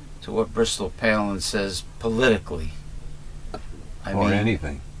to what Bristol Palin says politically. Or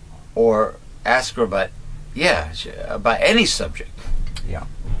anything. Or ask her about any subject. Yeah.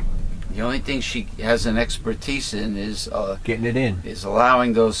 The only thing she has an expertise in is Getting it in. is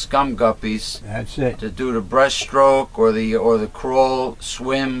allowing those scum guppies That's it. to do the breaststroke or the crawl,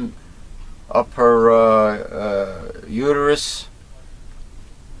 swim up her uterus.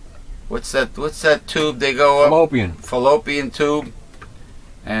 What's that tube they go up? Fallopian tube,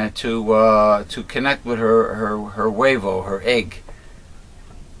 and to connect with her huevo, her egg.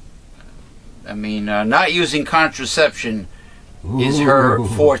 I mean, not using contraception is her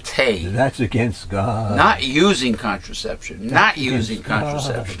forte. That's against God. Not using contraception. Not using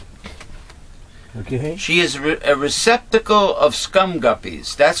contraception. Okay. She is a receptacle of scum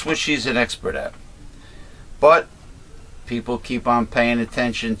guppies. That's what she's an expert at. But people keep on paying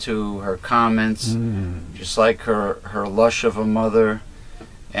attention to her comments, just like her lush of a mother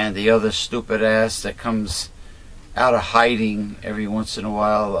and the other stupid ass that comes out of hiding every once in a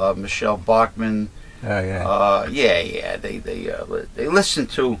while, Michelle Bachmann. Oh, yeah. They listen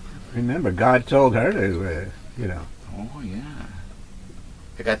to. Remember, God told her to, Oh yeah.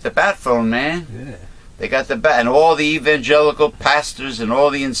 They got the bat phone, man. Yeah. They got the bat, and all the evangelical pastors and all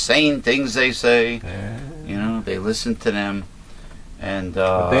the insane things they say. Yeah. They listen to them, and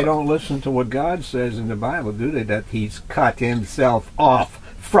But they don't listen to what God says in the Bible, do they? That He's cut Himself off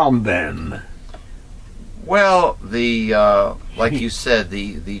from them. Well, like you said,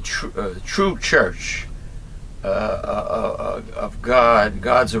 the true church of God,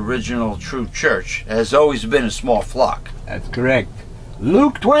 God's original true church, has always been a small flock. That's correct.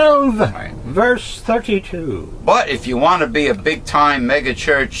 Luke 12, Right. verse 32. But if you want to be a big-time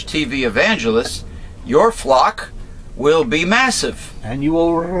mega-church TV evangelist, your flock will be massive. And you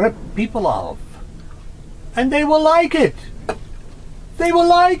will rip people off. And they will like it. They will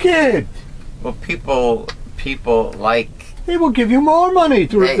like it. Well, people like They will give you more money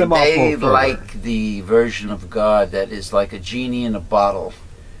to rip them off. they further. like the version of God that is like a genie in a bottle,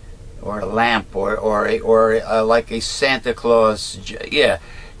 or a lamp, or like a Santa Claus,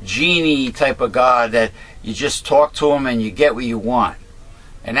 genie type of God that you just talk to him and you get what you want.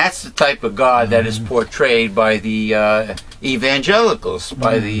 And that's the type of God that is portrayed by the evangelicals,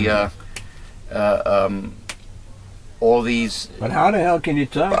 by the all these. But how the hell can you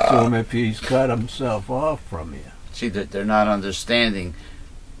talk to him if he's cut himself off from you? See, that they're not understanding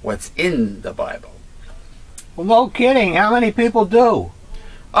what's in the Bible. Well, no kidding. How many people do?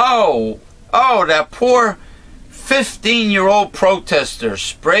 Oh, Oh, that poor 15-year-old protester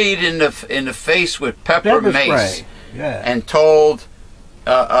sprayed in the face with pepper Pepper mace, spray. Yeah. and told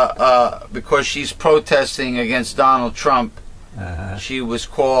because she's protesting against Donald Trump, she was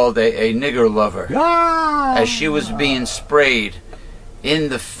called a nigger lover Ah! as she was being sprayed in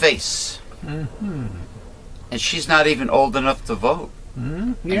the face. Mm-hmm. And she's not even old enough to vote.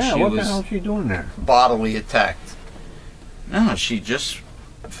 Hmm? Yeah, she what the was- hell is she doing there? Bodily attacked. No, she just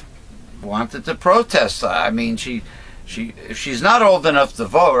wanted to protest. I mean, if she's not old enough to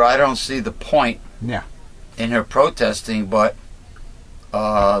vote, I don't see the point Yeah. in her protesting. But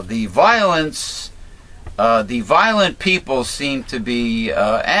the violent people seem to be,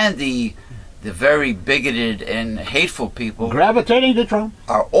 and the very bigoted and hateful people Gravitating to Trump.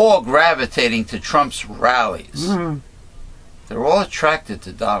 are all gravitating to Trump's rallies. Mhm. They're all attracted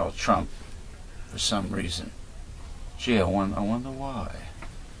to Donald Trump for some reason. Gee, I wonder why.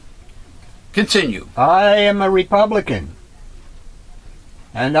 Continue. I am a Republican.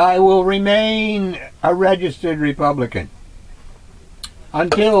 And I will remain a registered Republican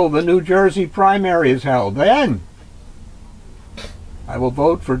until the New Jersey primary is held. Then I will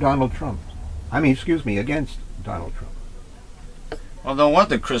vote for Donald Trump. Against Donald Trump. Well, no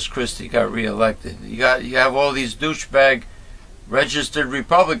wonder Chris Christie got reelected. You have all these douchebag registered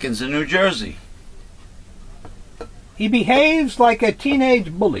Republicans in New Jersey. He behaves like a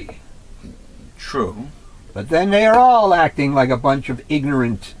teenage bully, True. but then they are all acting like a bunch of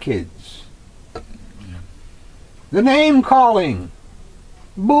ignorant kids. The name calling,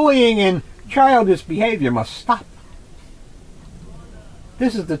 bullying, and childish behavior must stop.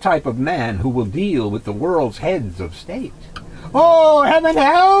 This is the type of man who will deal with the world's heads of state. Oh, heaven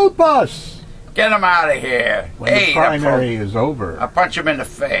help us! Get him out of here. When the primary is over, I punch him in the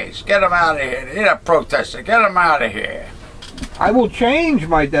face. Get him out of here. He's a protester. Get him out of here. I will change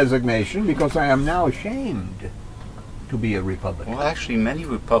my designation because I am now ashamed to be a Republican. Well, actually, many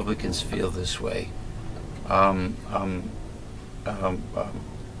Republicans feel this way.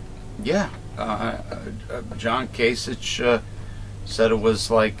 John Kasich said it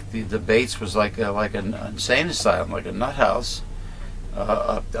was like the debates was like an insane asylum, like a nut house.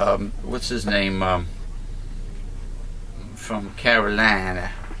 What's his name? From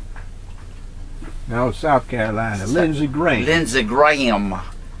Carolina. No, South Carolina. Lindsey Graham. Lindsey Graham.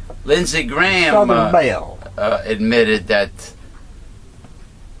 Lindsey Graham Southern Belle. admitted that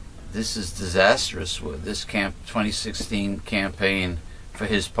this is disastrous with this 2016 campaign for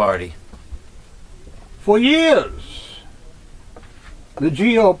his party. For years, the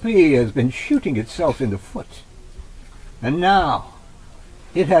GOP has been shooting itself in the foot. And now,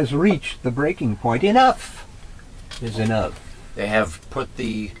 it has reached the breaking point. Enough is enough. They have put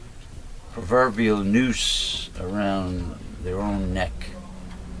the proverbial noose around their own neck.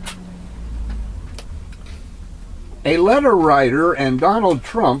 A letter writer and Donald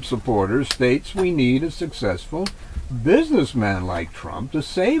Trump supporter states we need a successful businessman like Trump to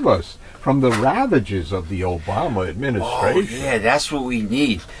save us from the ravages of the Obama administration. Oh, yeah, that's what we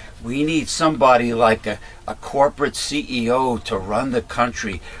need. We need somebody like a corporate CEO to run the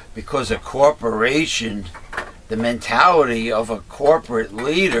country, because a corporation, the mentality of a corporate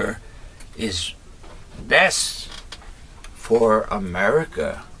leader is best for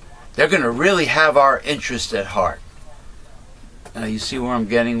America. They're going to really have our interest at heart. You see where I'm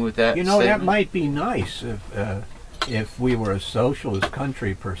getting with that You know, statement? that might be nice if we were a socialist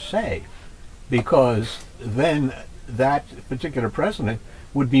country per se, because then that particular president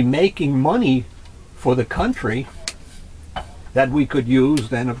would be making money for the country that we could use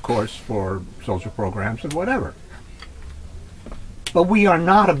then, of course, for social programs and whatever. But we are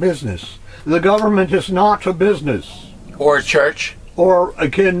not a business. The government is not a business, Or a church. or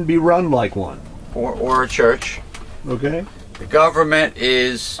it can be run like one. Or a church. Okay? The government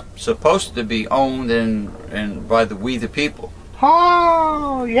is supposed to be owned and by we the people.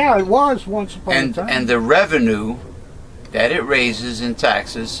 Oh, yeah, it was once upon a time. And the revenue that it raises in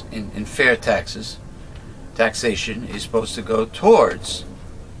taxes, in fair taxation, is supposed to go towards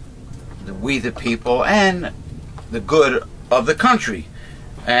we the people and the good of the country.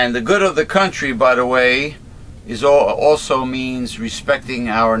 And the good of the country, by the way, is also means respecting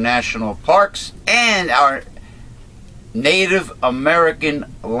our national parks and our Native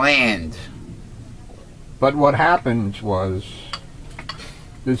American land. But what happened was,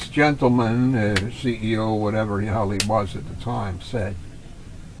 this gentleman, CEO, whatever the hell he was at the time, said,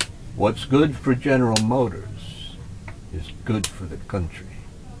 what's good for General Motors is good for the country.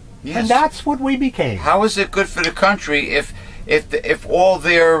 Yes. And that's what we became. How is it good for the country if all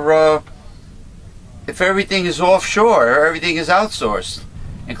their if everything is offshore, everything is outsourced?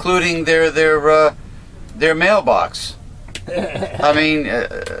 including their mailbox. I mean,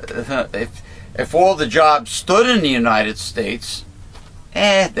 if all the jobs stood in the United States,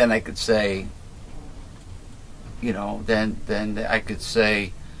 then I could say, you know, then I could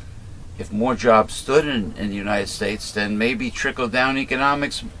say, if more jobs stood in the United States, then maybe trickle-down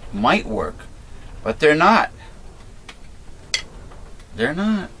economics might work. But they're not. They're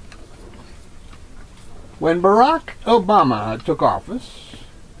not. When Barack Obama took office,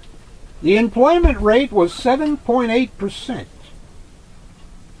 the employment rate was 7.8%.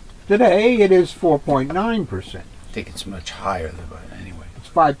 Today it is 4.9%. I think it's much higher, but anyway. It's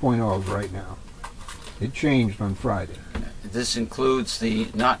 5.0 right now. It changed on Friday. This includes the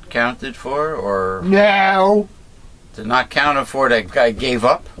not counted for, or No! the not counted for that guy gave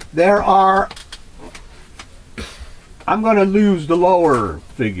up? There are... I'm going to lose the lower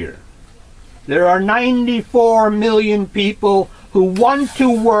figure. There are 94 million people who want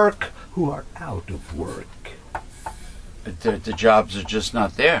to work who are out of work. The jobs are just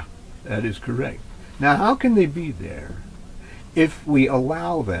not there. That is correct. Now, how can they be there if we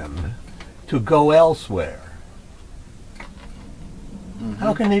allow them to go elsewhere?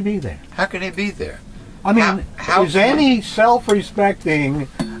 How can they be there? How can they be there? I mean, How- is any self-respecting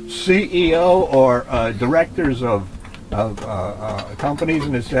CEO or directors of companies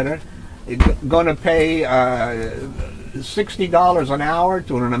and et cetera going to pay $60 an hour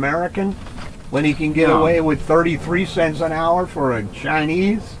to an American when he can get No. away with 33 cents an hour for a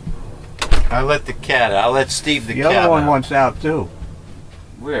Chinese? I let the cat out. I let Steve the The cat other one out. wants out too,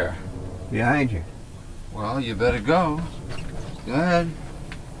 Where? behind you. Well, you better go. Go ahead.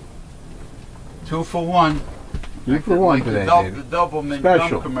 2 for 1. Two for one Like today, the David. Doublemint Special.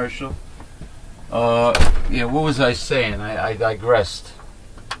 gum commercial. Yeah, what was I saying? I digressed.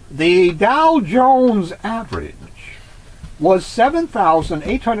 The Dow Jones average was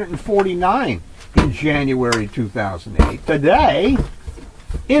 7,849 in January 2008. Today,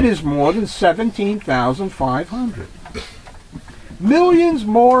 it is more than 17,500. Millions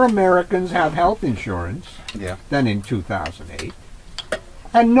more Americans have health insurance Yeah. than in 2008.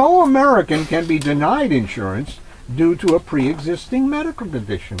 And no American can be denied insurance due to a pre-existing medical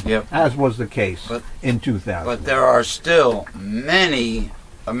condition, Yep. as was the case But- in 2000. But there are still many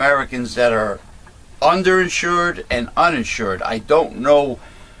Americans that are underinsured and uninsured. I don't know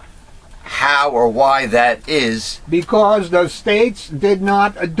how or why that is. Because the states did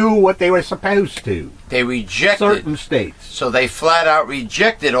not do what they were supposed to. They rejected, Certain states. so they flat out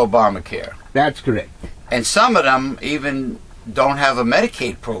rejected Obamacare. That's correct. And some of them even don't have a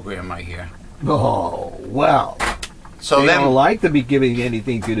Medicaid program, I hear. Oh, well. So they them, don't like to be giving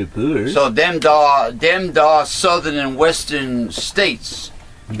anything to the poor. so them southern and western states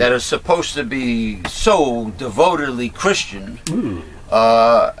that are supposed to be so devotedly Christian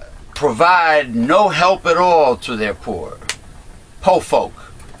provide no help at all to their poor. Po folk.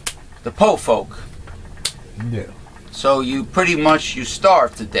 The po folk. No. So you pretty much you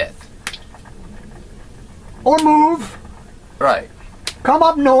starve to death. Or move. Right. Come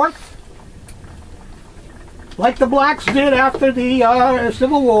up north. Like the blacks did after the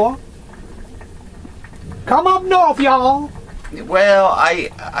Civil War. Come up north, y'all. Well,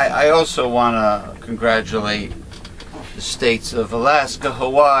 I also want to congratulate the states of Alaska,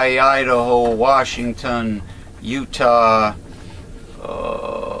 Hawaii, Idaho, Washington, Utah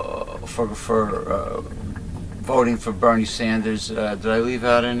for voting for Bernie Sanders. Did I leave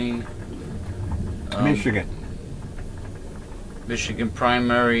out any? Michigan. Michigan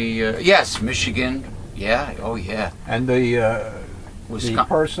primary. Yes, Michigan. Yeah. Oh, yeah. And the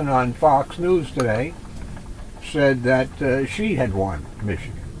person on Fox News today said that she had won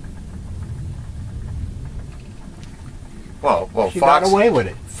Michigan. Well, She Fox got away with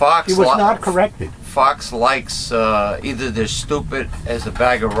it. Fox She was not corrected. Fox likes either they're stupid as a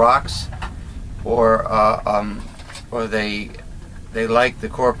bag of rocks, or they like the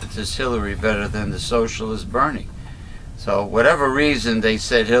corporatist Hillary better than the socialist Bernie. So whatever reason they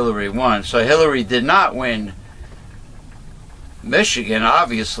said Hillary won. So Hillary did not win Michigan.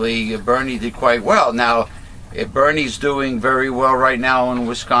 Obviously, Bernie did quite well. Now, Bernie's doing very well right now in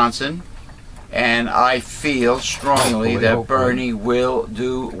Wisconsin, and I feel strongly that Hopefully. Bernie will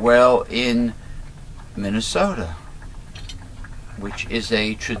do well in Minnesota, which is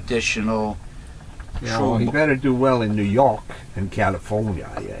a traditional He better do well in New York and California,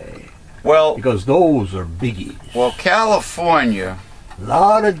 yeah. Well, Because those are biggies. California A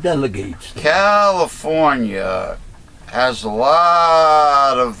lot of delegates. California has a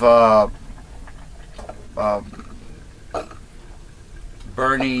lot of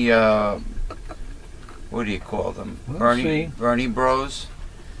Bernie. What do you call them? Let's see. Bernie Bros.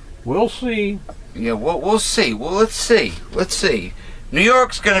 We'll see. Yeah, we'll see. Well, let's see. Let's see. New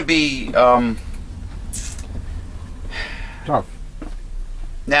York's going to be Tough.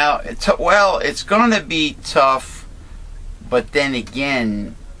 now. It's going to be tough, but then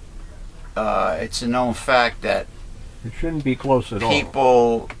again, it's a known fact that It shouldn't be close at all.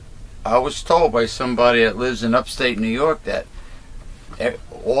 people. I was told by somebody that lives in upstate New York that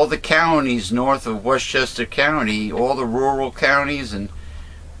all the counties north of Westchester County, all the rural counties, and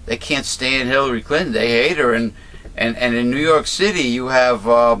they can't stand Hillary Clinton. They hate her, and in New York City you have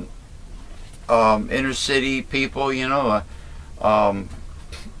inner city people. You know, I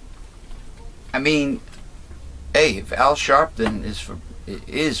mean, hey, if Al Sharpton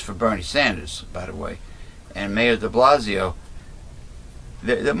is for Bernie Sanders, by the way, and Mayor De Blasio,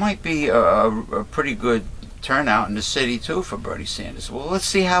 there might be a pretty good turnout in the city too for Bernie Sanders. Well, let's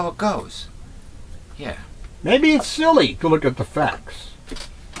see how it goes. Yeah. Maybe it's silly to look at the facts.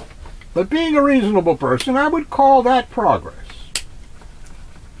 But being a reasonable person, I would call that progress.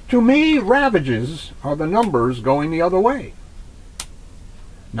 To me, ravages are the numbers going the other way.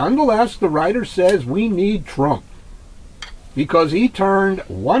 Nonetheless, the writer says we need Trump because he turned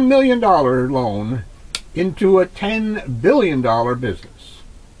 $1 million loan into a $10 billion business.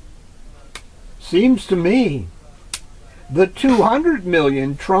 Seems to me the $200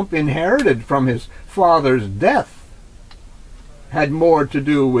 million Trump inherited from his father's death had more to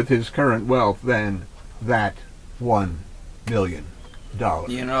do with his current wealth than that $1 million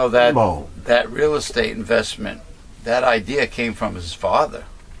You know, that loan. that real estate investment, that idea came from his father.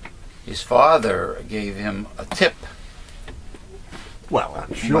 His father gave him a tip, Well, I'm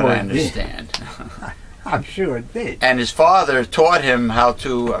from sure what I it did. understand. I'm sure it did. And his father taught him how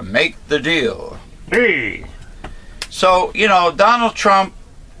to make the deal. Hey, So, you know, Donald Trump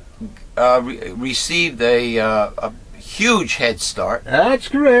received a huge head start. that's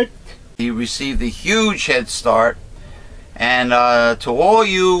correct. He received a huge head start. And to all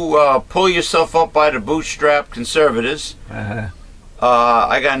you pull yourself up by the bootstrap conservatives,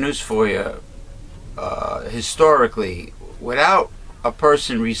 I got news for you. Historically, without a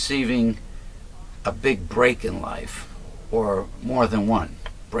person receiving a big break in life, or more than one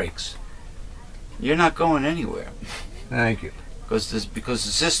breaks, you're not going anywhere. Thank you. Because the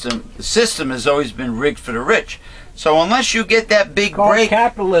system has always been rigged for the rich. So unless you get that big Called break,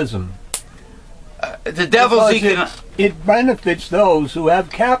 capitalism. the devil's Because it benefits those who have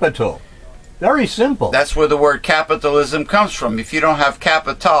capital. Very simple. That's where the word capitalism comes from. If you don't have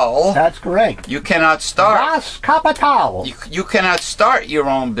capital, That's correct. you cannot start. Das Kapital. You cannot start your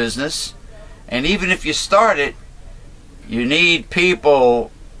own business, and even if you start it, you need people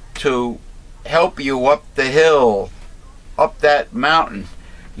to help you up the hill, up that mountain.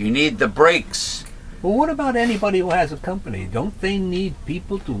 You need the brakes. Well, what about anybody who has a company? Don't they need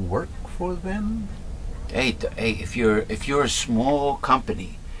people to work for them? Hey, if you're a small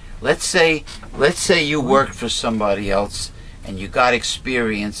company, let's say you worked for somebody else and you got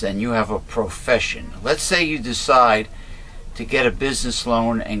experience and you have a profession. Let's say you decide to get a business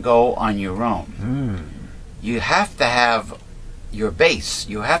loan and go on your own. You have to have your base.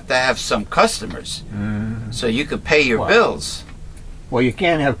 You have to have some customers so you can pay your Wow. bills. Well, you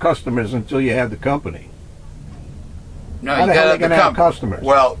can't have customers until you have the company. No, How you the hell gotta are they gonna have customers?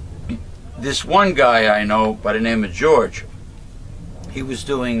 Well, this one guy I know by the name of George, he was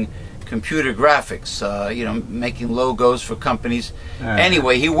doing computer graphics, making logos for companies.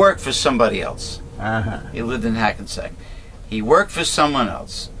 Anyway, he worked for somebody else. He lived in Hackensack. He worked for someone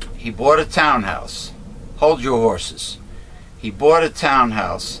else. He bought a townhouse. Hold your horses. He bought a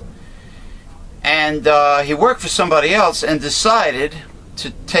townhouse. And he worked for somebody else and decided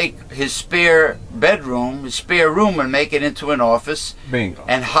to take his spare bedroom, his spare room, and make it into an office Bingo.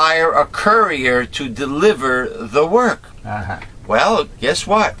 and hire a courier to deliver the work. Well, guess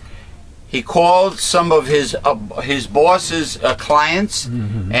what? He called some of his boss's clients,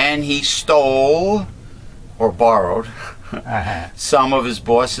 and he stole or borrowed some of his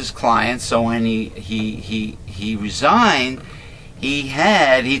boss's clients. So when he resigned,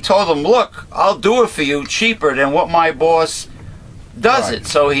 he told them, "Look, I'll do it for you cheaper than what my boss does it."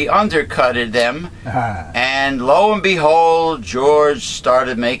 So he undercutted them, and lo and behold, George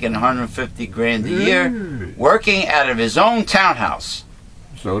started making 150 grand a year, working out of his own townhouse.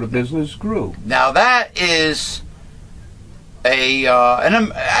 So the business grew. Now that is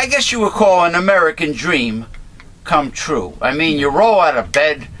I guess you would call an American dream come true. I mean, you roll out of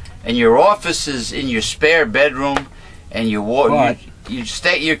bed, and your office is in your spare bedroom, and you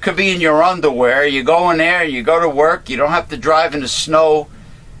could be in your underwear. You go in there, you go to work. You don't have to drive in the snow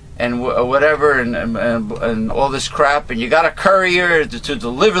and whatever, and all this crap, and you got a courier to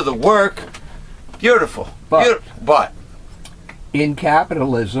deliver the work. Beautiful. But in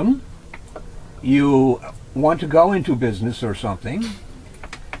capitalism, you want to go into business or something,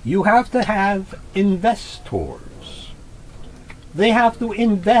 you have to have investors. They have to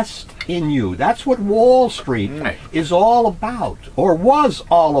invest in you. That's what Wall Street is all about, or was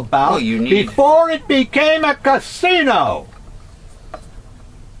all about, before it became a casino.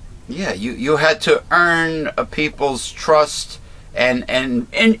 Yeah, you had to earn people's trust and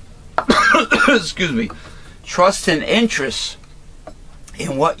excuse me, trust and interest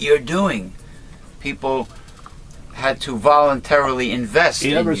in what you're doing. People had to voluntarily invest in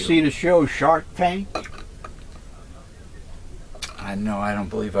you. You ever see the show Shark Tank? I know, I don't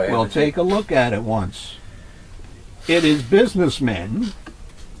believe I Well, ever take a look at it once. It is businessmen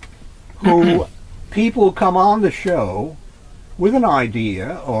who people come on the show with an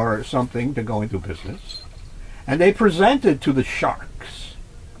idea or something to go into business, and they present it to the sharks.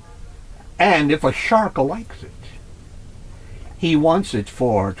 And if a shark likes it, he wants it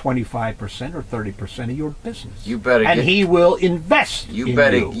for 25% or 30% of your business. You better and he will invest in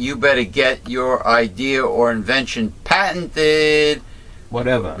you. You better get your idea or invention patented.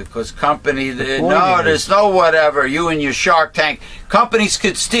 Whatever. Because companies, there's no whatever. You and your Shark Tank. Companies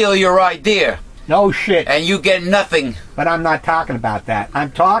could steal your idea. No shit. And you get nothing. But I'm not talking about that.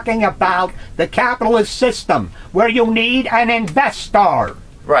 I'm talking about the capitalist system where you need an investor.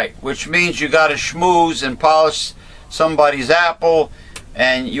 Right, which means you got to schmooze and polish somebody's apple,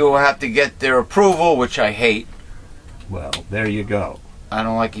 and you'll have to get their approval, which I hate. Well, there you go. I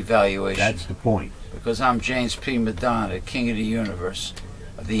don't like evaluation. That's the point. Because I'm James P. Madonna, king of the universe,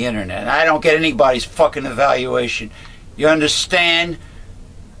 of the internet. And I don't get anybody's fucking evaluation. You understand?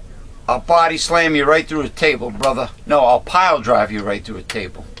 I'll body slam you right through a table, brother. No, I'll pile drive you right through a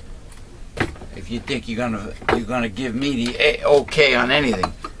table. If you think you're gonna give me the okay on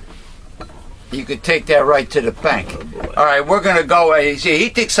anything. You could take that right to the bank. All right, we're gonna go. He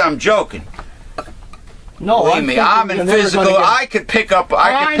thinks I'm joking. No, believe me, I'm in physical. I could pick up.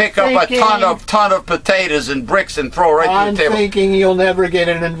 I could pick up a ton of potatoes and bricks and throw right through the table. I'm thinking you'll never get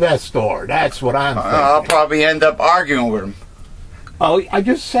an investor. That's what I'm thinking. I'll probably end up arguing with him. Oh, I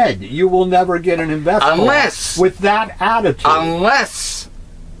just said you will never get an investor with that attitude. Unless.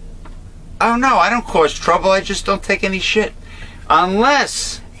 Oh no, I don't cause trouble. I just don't take any shit.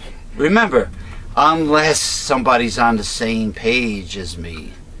 Unless, remember. Unless somebody's on the same page as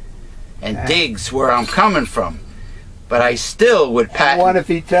me and digs where I'm coming from. But I still would patent. What if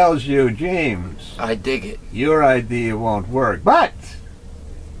he tells you, James, I dig it. Your idea won't work, but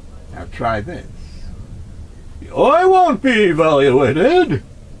now try this. I won't be evaluated.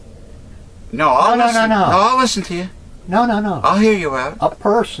 No, I'll listen to you. No. I'll hear you out. A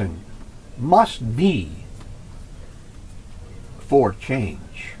person must be for change.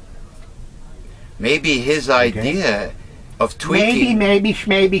 Maybe his idea of tweaking. Maybe.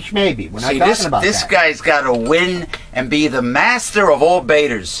 We're not talking about this guy's got to win and be the master of all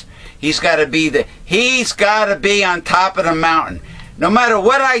baiters. He's got to be on top of the mountain. No matter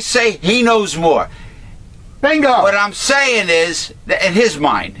what I say, he knows more. Bingo. What I'm saying is, in his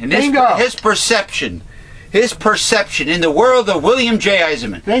mind, in his perception, in the world of William J.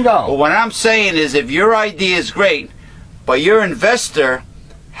 Eisenman. Bingo. But what I'm saying is, if your idea is great, but your investor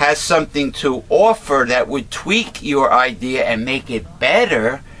has something to offer that would tweak your idea and make it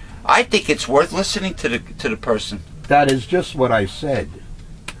better, I think it's worth listening to the person. That is just what I said.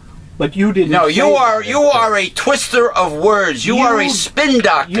 But you didn't. No, you are a twister of words. You are a spin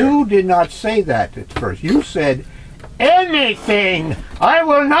doctor. You did not say that at first. You said anything. I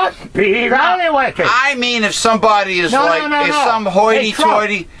will not be evaluated. I mean, if somebody is some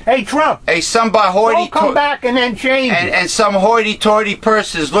hoity-toity, Trump, don't come back and then change it. And some hoity-toity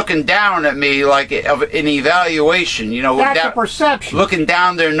person is looking down at me like an evaluation, that's a perception. Looking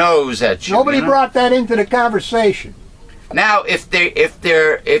down their nose at you. Nobody brought that into the conversation. Now, if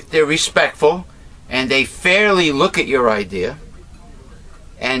they're respectful and they fairly look at your idea,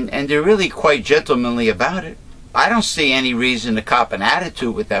 and they're really quite gentlemanly about it, I don't see any reason to cop an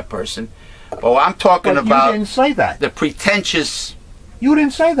attitude with that person. But I'm talking about. You didn't say that. The pretentious. You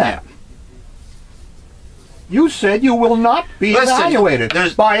didn't say that. You said you will not be evaluated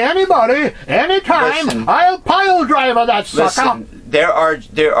by anybody, anytime. I'll pile driver that sucker. There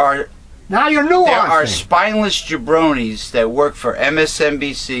are. Now you're nuancing. There are spineless jabronis that work for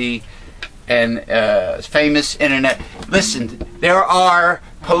MSNBC and famous internet. Listen, there are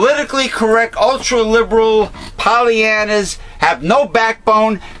politically correct, ultra-liberal Pollyannas, have no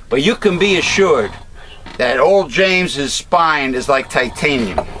backbone, but you can be assured that old James's spine is like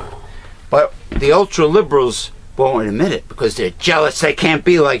titanium. But the ultra liberals won't admit it because they're jealous they can't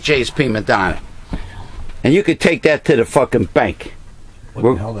be like James Prima Donna. And you could take that to the fucking bank. What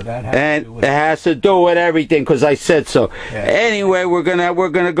the hell did that have to do with it? Has to do with everything because I said so. Yeah. Anyway, we're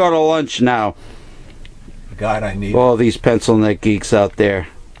gonna go to lunch now. God, I need All these pencil neck geeks out there.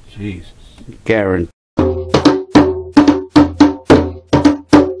 Jesus. Karen.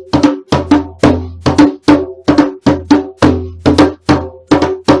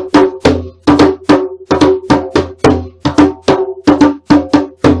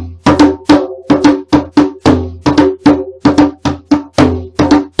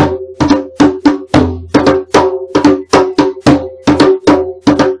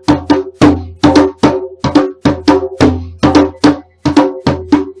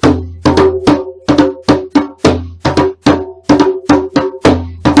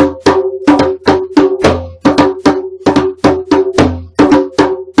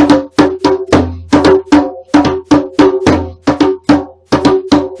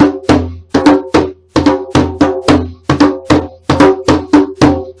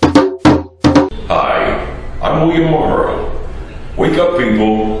 I'm William Morrow. Wake up,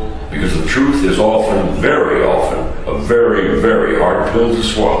 people, because the truth is often, very often, a very, very hard pill to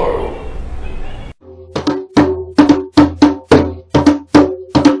swallow.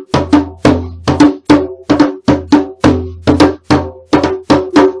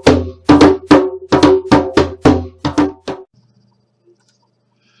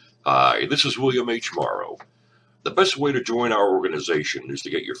 Hi, this is William H. Morrow. The best way to join our organization is to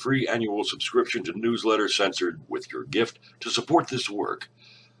get your free annual subscription to Newsletter Censored with your gift to support this work.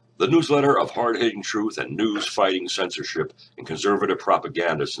 The newsletter of hard-hitting truth and news-fighting censorship and conservative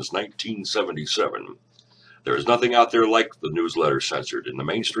propaganda since 1977. There is nothing out there like the Newsletter Censored in the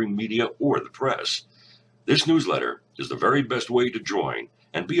mainstream media or the press. This newsletter is the very best way to join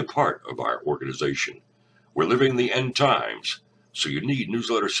and be a part of our organization. We're living the end times, so you need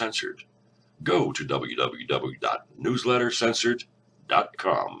Newsletter Censored. Go to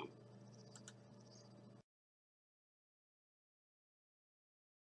www.newslettercensored.com.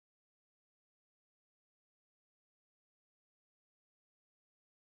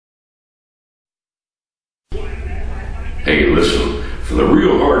 Hey, listen, for the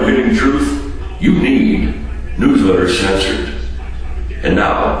real hard-hitting truth, you need Newsletter Censored. And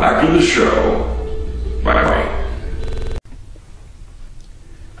now, back to the show. Bye-bye.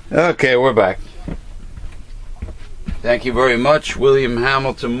 Okay, we're back. Thank you very much, William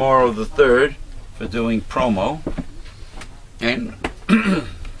Hamilton Morrow III, for doing promo. And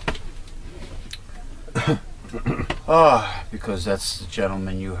because that's the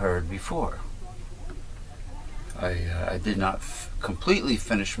gentleman you heard before. I did not completely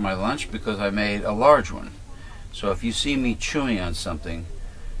finish my lunch because I made a large one. So if you see me chewing on something,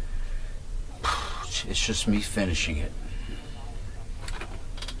 it's just me finishing it.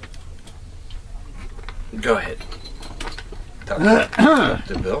 Go ahead.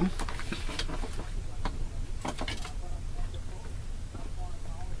 Dr. Bill.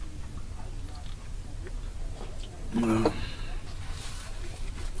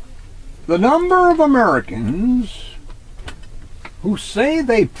 The number of Americans who say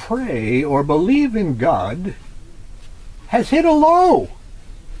they pray or believe in God has hit a low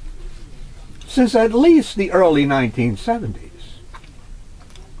since at least the early 1970s.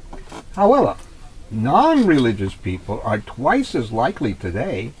 However, non-religious people are twice as likely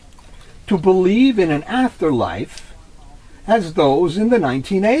today to believe in an afterlife as those in the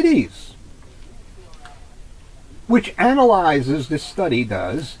 1980s, which analyzes, this study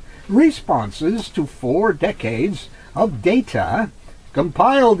does, responses to 4 decades of data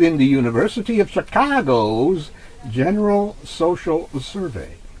compiled in the University of Chicago's General Social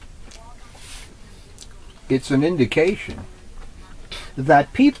Survey. It's an indication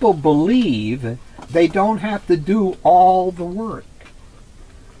that people believe they don't have to do all the work.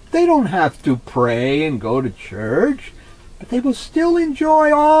 They don't have to pray and go to church, but they will still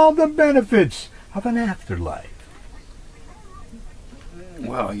enjoy all the benefits of an afterlife.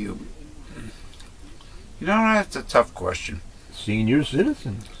 Well, you know, that's a tough question. Senior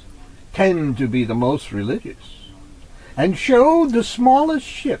citizens tend to be the most religious and show the smallest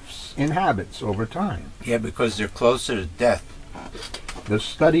shifts in habits over time. Yeah, because they're closer to death. The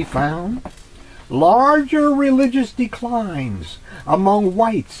study found larger religious declines among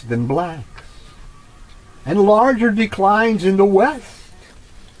whites than blacks, and larger declines in the West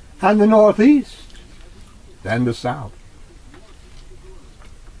and the Northeast than the South.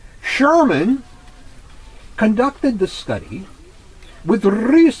 Sherman conducted the study with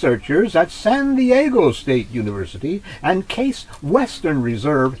researchers at San Diego State University and Case Western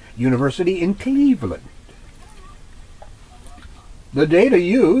Reserve University in Cleveland. The data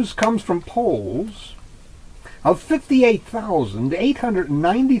used comes from polls of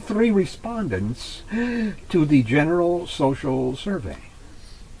 58,893 respondents to the General Social Survey.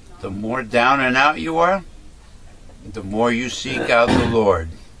 The more down and out you are, the more you seek out the Lord.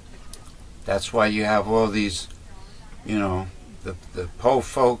 That's why you have all these, you know, the po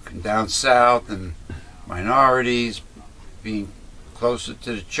folk down south and minorities being closer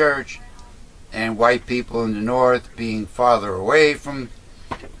to the church, and white people in the north being farther away from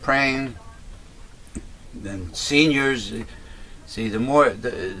praying. Then seniors, see, the more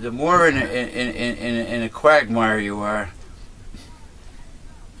in a quagmire you are,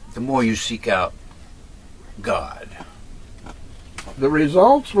 the more you seek out God. The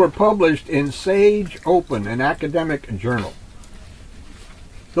results were published in Sage Open, an academic journal.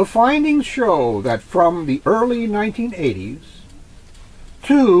 The findings show that from the early 1980s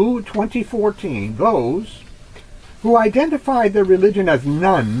to 2014, those who identified their religion as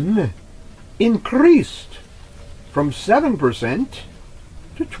none increased from 7%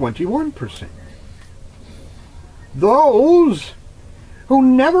 to 21%. Those who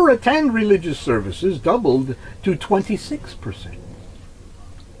never attend religious services doubled to 26%.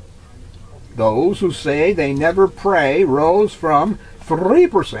 Those who say they never pray rose from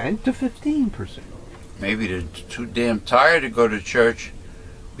 3% to 15%. Maybe they're too damn tired to go to church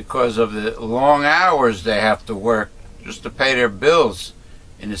because of the long hours they have to work just to pay their bills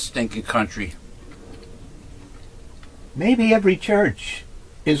in this stinking country. Maybe every church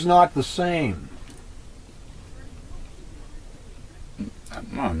is not the same.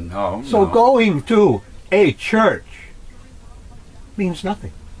 Oh, no. So no. going to a church means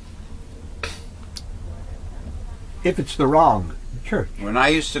nothing if it's the wrong church. When I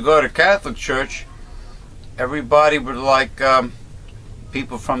used to go to Catholic church, everybody would like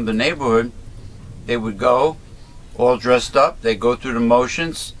people from the neighborhood. They would go all dressed up. They go through the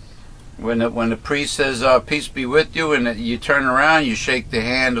motions. When the priest says, peace be with you, and you turn around, you shake the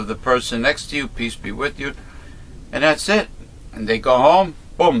hand of the person next to you, peace be with you, and that's it. And they go home,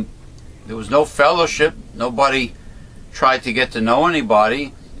 boom. There was no fellowship. Nobody tried to get to know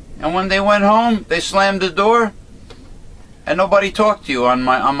anybody. And when they went home, they slammed the door, and nobody talked to you on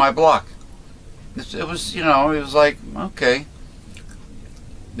my block. It was, you know, it was like, okay.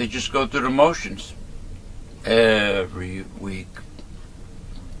 They just go through the motions every week.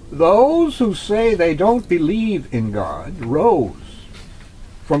 Those who say they don't believe in God rose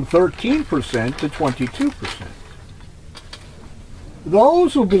from 13% to 22%.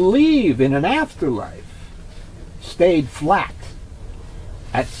 Those who believe in an afterlife stayed flat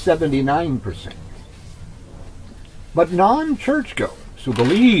at 79%. But non-churchgoers who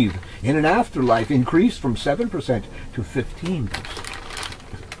believe in an afterlife increased from 7% to 15%.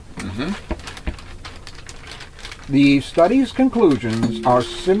 Mm-hmm. The study's conclusions are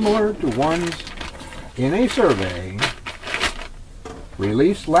similar to ones in a survey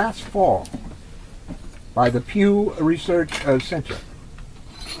released last fall by the Pew Research Center.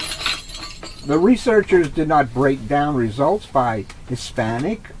 The researchers did not break down results by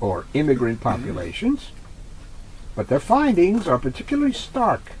Hispanic or immigrant populations, but their findings are particularly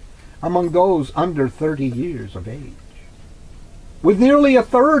stark among those under 30 years of age, with nearly a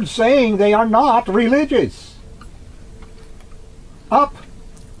third saying they are not religious, up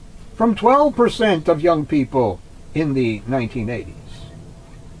from 12% of young people in the 1980s.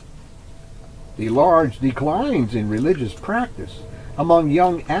 The large declines in religious practice among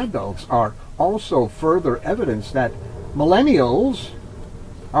young adults are also further evidence that millennials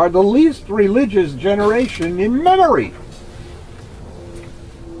are the least religious generation in memory,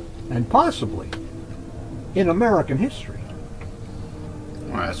 and possibly in American history.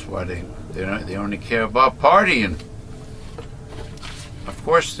 Well, that's why they only care about partying. Of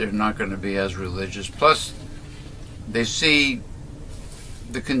course they're not going to be as religious. Plus, they see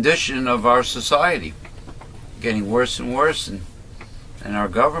the condition of our society getting worse and worse, and our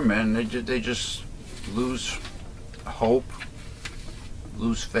government, they just lose hope,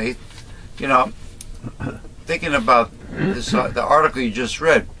 lose faith. You know, thinking about this, the article you just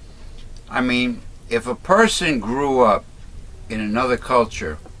read, I mean, if a person grew up in another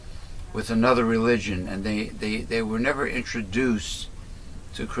culture with another religion and they were never introduced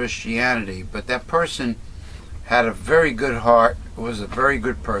to Christianity, but that person had a very good heart, was a very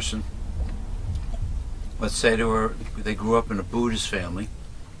good person. Let's say they grew up in a Buddhist family,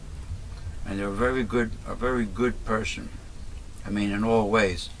 and they're a very good person. I mean, in all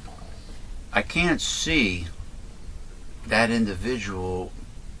ways. I can't see that individual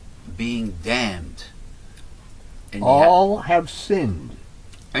being damned in All have sinned.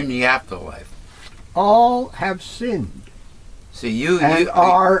 in the afterlife. All have sinned See, you and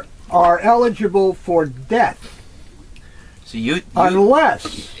are eligible for death see you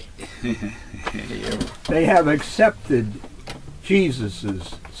unless they have accepted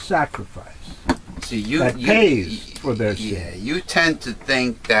Jesus' sacrifice see you that you, pays for their sin. yeah, you tend to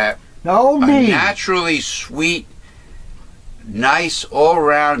think that No, a me. naturally sweet, nice,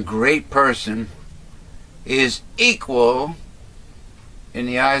 all-around great person is equal in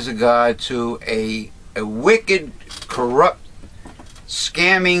the eyes of God to a wicked, corrupt,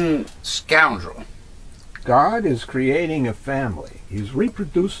 scamming scoundrel. God is creating a family. He's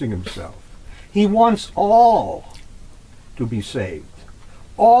reproducing himself. He wants all to be saved.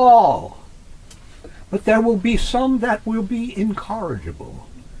 All. But there will be some that will be incorrigible,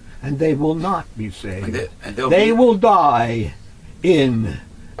 and they will not be saved. And they'll They be- will die in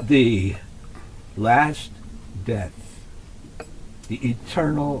the last death, the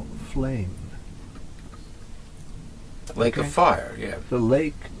eternal flame, lake of Okay. fire, yeah. the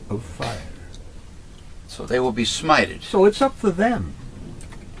lake of fire. So they will be smited. So it's up to them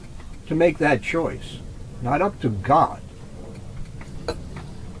to make that choice, not up to God.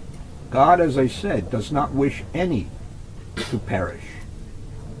 God, as I said, does not wish any to perish.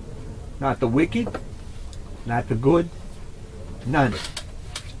 Not the wicked, not the good, none.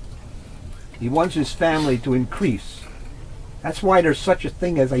 He wants his family to increase. That's why there's such a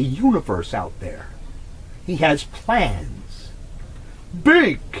thing as a universe out there. He has plans.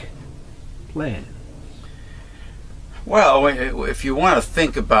 Big plans. Well, if you want to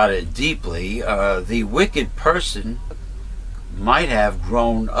think about it deeply, the wicked person might have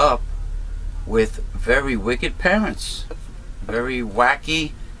grown up with very wicked parents, very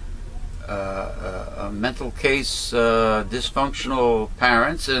wacky, mental case, dysfunctional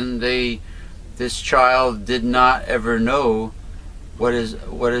parents, and this child did not ever know what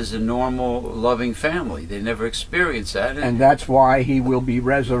is a normal, loving family. They never experienced that, And that's why he will be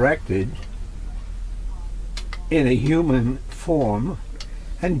resurrected in a human form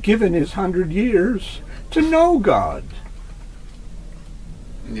and given his 100 years to know God.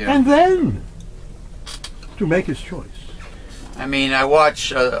 yeah. And then to make his choice. I mean, I watch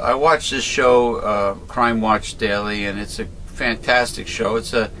this show, Crime Watch Daily, and it's a fantastic show.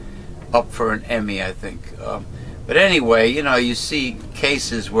 It's up for an Emmy, I think. But anyway, you know, you see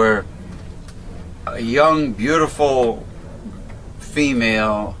cases where a young, beautiful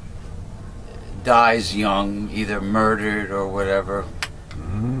female dies young, either murdered or whatever,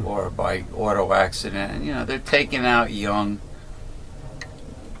 or by auto accident. And, you know, they're taken out young.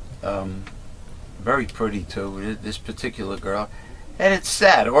 Very pretty too, this particular girl, and it's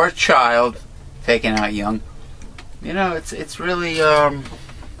sad. Or a child taken out young. You know, it's really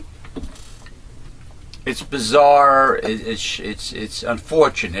it's bizarre. It's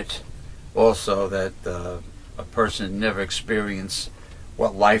unfortunate, also, that a person never experienced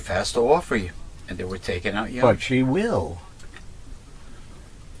what life has to offer you, and they were taken out young. But she will.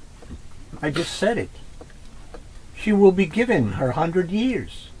 I just said it. She will be given her 100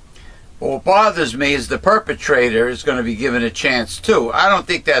 years. What bothers me is the perpetrator is going to be given a chance too. I don't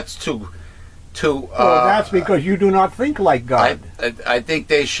think that's too. Well, that's because you do not think like God. I think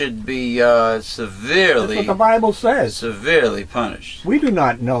they should be That's severely what the Bible says. severely punished. We do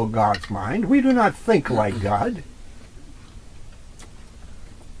not know God's mind. We do not think like God.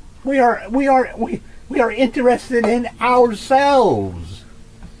 We are interested in ourselves.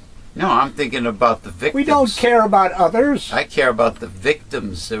 No, I'm thinking about the victims. We don't care about others. I care about the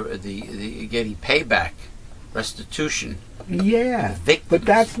victims, the getting payback, restitution. Yeah, Victims.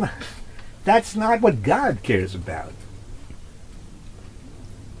 but that's not what God cares about.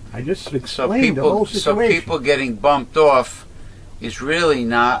 I just So explained the whole situation. people getting bumped off is really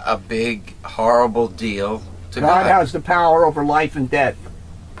not a big, horrible deal to God God. has the power over life and death.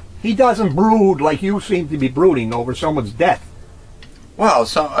 He doesn't brood like you seem to be brooding over someone's death. Well,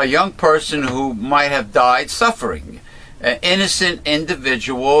 a young person who might have died suffering, an innocent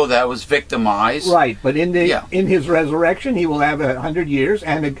individual that was victimized. Right, but in Yeah. his resurrection, he will have 100 years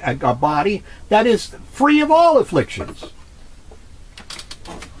and a body that is free of all afflictions.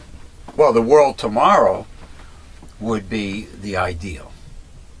 Well, the world tomorrow would be the ideal.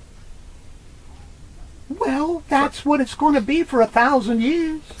 Well, that's what it's going to be for 1,000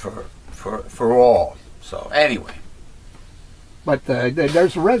 years. For all. So anyway, But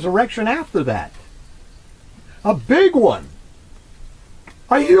there's a resurrection after that. A big one.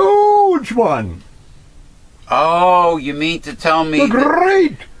 A huge one. oh, you mean to tell me The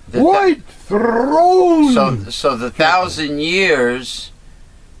great White throne. So the 1,000 year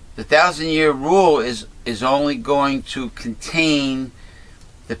rule is only going to contain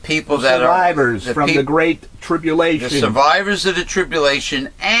the people the that survivors are from the Great Tribulation. the survivors of the tribulation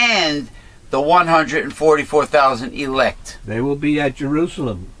and the 144,000 elect. They will be at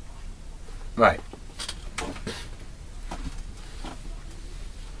Jerusalem. Right.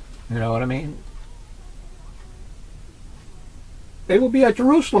 You know what I mean? They will be at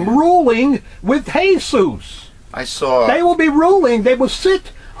Jerusalem ruling with Jesus. I saw. They will be ruling. They will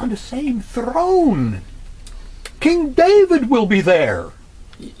sit on the same throne. King David will be there.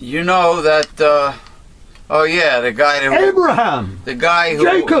 You know that. Oh yeah, the guy that. Abraham. The guy who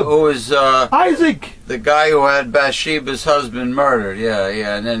Jacob. who was Isaac. the guy who had Bathsheba's husband murdered. Yeah,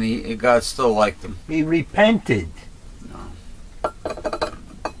 yeah, and then God still liked him. He repented.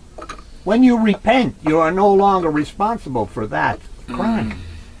 When you repent, you are no longer responsible for that crime.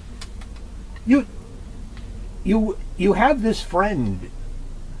 You have this friend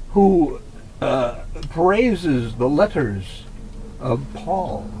who praises the letters of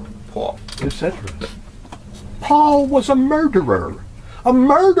Paul, etc. Paul was a murderer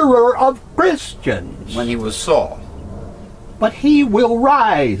of Christians. When he was Saul. But he will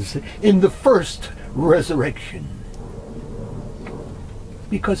rise in the first resurrection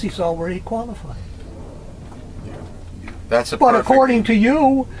because he's already qualified. That's a But perfect, according to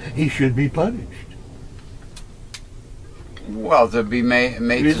you, he should be punished. well, to be made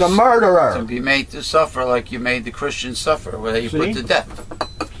He's to, a murderer. to be made to suffer like you made the Christians suffer, where you put See? to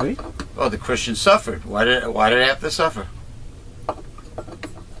death. See? Well, the Christians suffered. Why did they have to suffer? But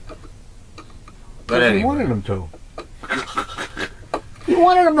Because he anyway, wanted him to. He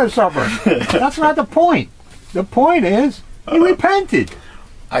wanted him to suffer. That's not the point. The point is, he repented.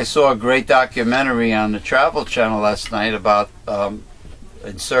 I saw a great documentary on the Travel Channel last night about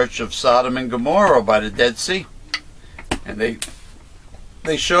In Search of Sodom and Gomorrah by the Dead Sea, and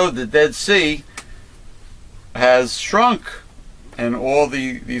they showed the Dead Sea has shrunk, and all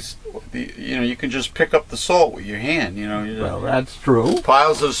these you can just pick up the salt with your hand. Well, that's true.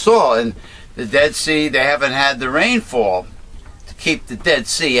 Piles of salt, and the Dead Sea, they haven't had the rainfall to keep the Dead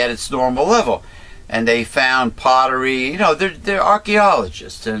Sea at its normal level. And they found pottery. They're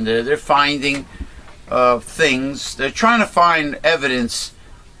archaeologists, and they're finding things. They're trying to find evidence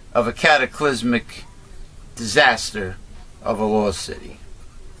of a cataclysmic disaster of a lost city,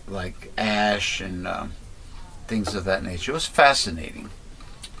 like ash and things of that nature. It was fascinating,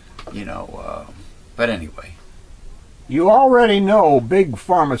 but anyway. You already know big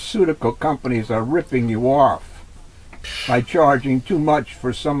pharmaceutical companies are ripping you off by charging too much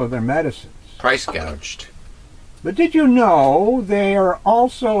for some of their medicines. Price gouged. But did you know they are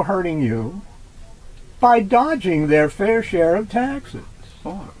also hurting you by dodging their fair share of taxes?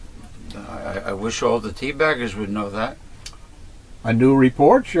 Oh, I wish all the teabaggers would know that. A new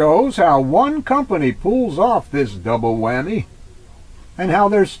report shows how one company pulls off this double whammy and how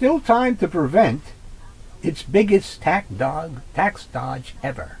there's still time to prevent its biggest tax dodge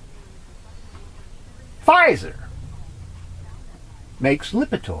ever. Pfizer makes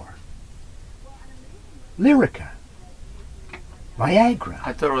Lipitor, Lyrica, Viagra,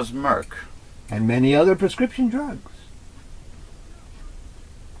 I thought it was Merck. and many other prescription drugs.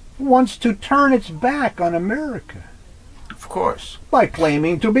 It wants to turn its back on America Of course. by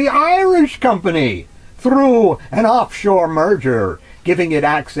claiming to be Irish company through an offshore merger, giving it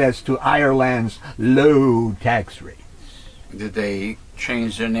access to Ireland's low tax rates. Did they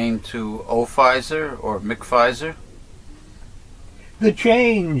change their name to O-Pfizer or McPfizer? The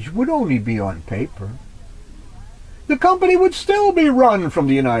change would only be on paper. The company would still be run from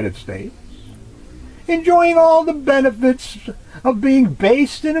the United States, enjoying all the benefits of being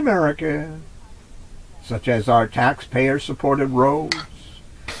based in America, such as our taxpayer-supported roads,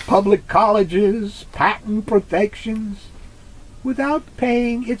 public colleges, patent protections, without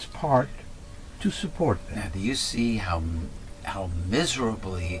paying its part to support them. Now, do you see how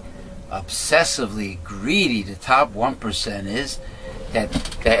miserably, obsessively greedy the top 1% is?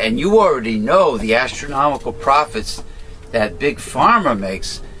 And you already know the astronomical profits that Big Pharma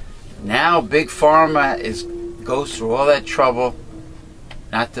makes. Now Big Pharma goes through all that trouble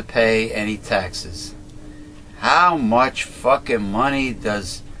not to pay any taxes. How much fucking money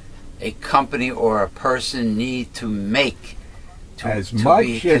does a company or a person need to make As to much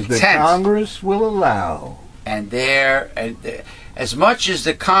be as the content? Congress will allow. And as much as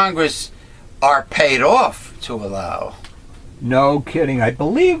the Congress are paid off to allow. No kidding. I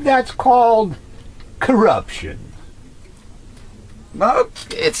believe that's called corruption. Well,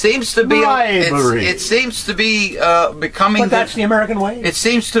 it seems to be Bribery. it seems to be becoming. But that's the American way. It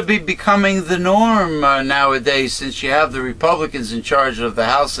seems to be becoming the norm nowadays, since you have the Republicans in charge of the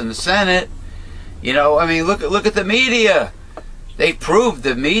House and the Senate. You know, I mean, look at the media. They proved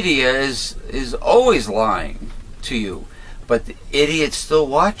the media is always lying to you, but the idiots still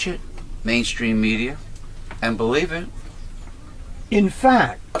watch it, mainstream media, and believe it. In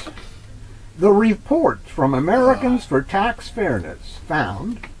fact, the report from Americans for Tax Fairness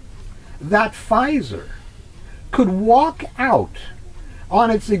found that Pfizer could walk out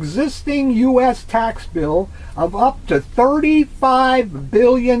on its existing U.S. tax bill of up to $35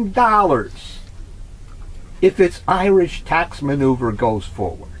 billion if its Irish tax maneuver goes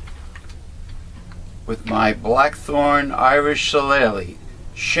forward. With my Blackthorn Irish shillelagh,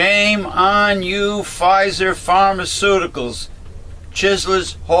 shame on you, Pfizer Pharmaceuticals,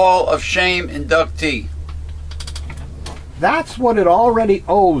 Chisler's Hall of Shame inductee. That's what it already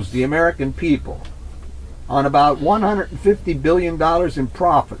owes the American people on about $150 billion in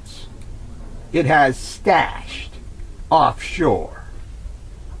profits it has stashed offshore,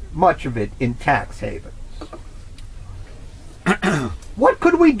 much of it in tax havens. What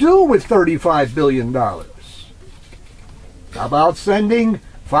could we do with $35 billion? How about sending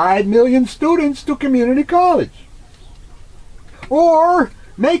 5 million students to community college? Or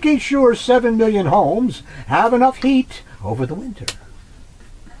making sure 7 million homes have enough heat over the winter?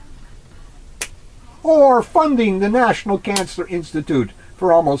 Or funding the National Cancer Institute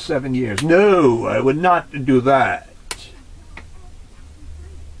for almost 7 years? No, I would not do that.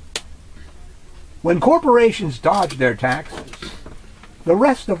 When corporations dodge their taxes, the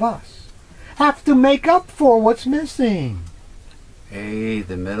rest of us have to make up for what's missing. Hey,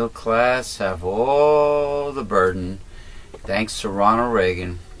 the middle class have all the burden, thanks to Ronald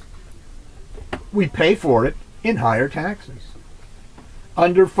Reagan. We pay for it in higher taxes,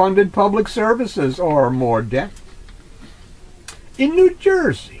 underfunded public services, or more debt. In New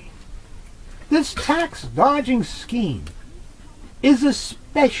Jersey, this tax dodging scheme is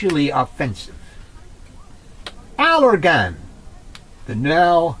especially offensive. Allergan, the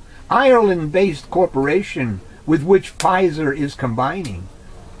now Ireland-based corporation with which Pfizer is combining,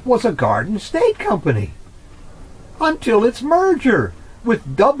 was a Garden State company until its merger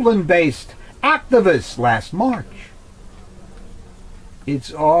with Dublin-based Actavis last March.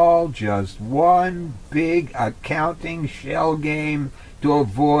 It's all just one big accounting shell game to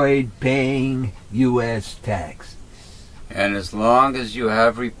avoid paying U.S. taxes. And as long as you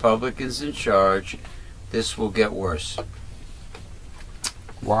have Republicans in charge, this will get worse.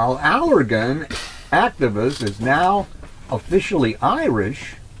 While Allergan Actavis is now officially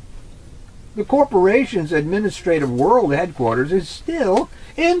Irish, the corporation's administrative world headquarters is still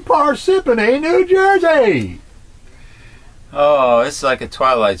in Parsippany, New Jersey. Oh, it's like a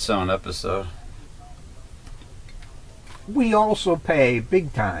Twilight Zone episode. We also pay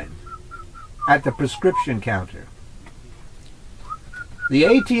big time at the prescription counter. The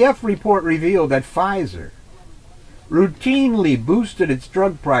ATF report revealed that Pfizer routinely boosted its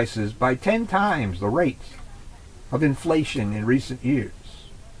drug prices by 10 times the rate of inflation in recent years.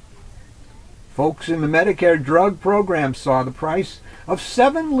 Folks in the Medicare drug program saw the price of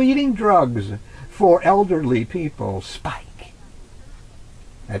 7 leading drugs for elderly people spike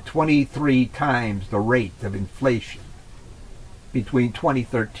at 23 times the rate of inflation between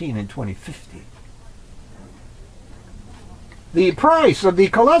 2013 and 2015. The price of the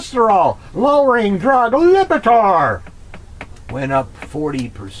cholesterol-lowering drug Lipitor went up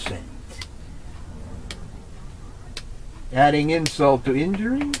 40%. Adding insult to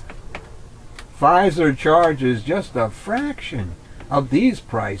injury, Pfizer charges just a fraction of these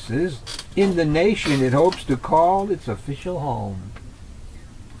prices in the nation it hopes to call its official home.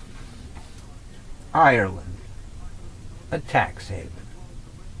 Ireland, a tax haven.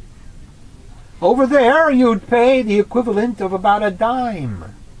 Over there, you'd pay the equivalent of about a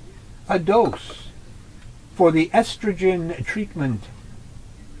dime a dose for the estrogen treatment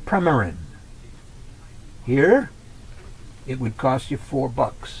Premarin. Here, it would cost you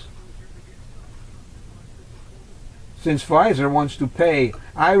 $4. Since Pfizer wants to pay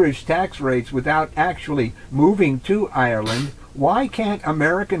Irish tax rates without actually moving to Ireland, why can't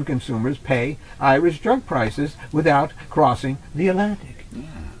American consumers pay Irish drug prices without crossing the Atlantic? Yeah.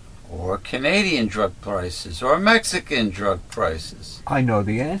 Or Canadian drug prices, or Mexican drug prices. I know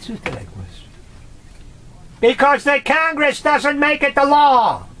the answer to that question. Because the Congress doesn't make it the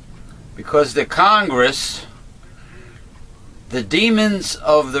law. Because the Congress, the demons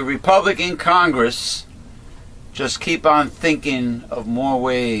of the Republican Congress, just keep on thinking of more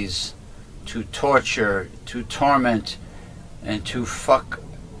ways to torture, to torment, and to fuck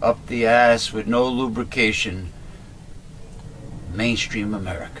up the ass with no lubrication mainstream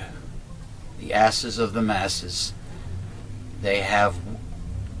America. The asses of the masses. They have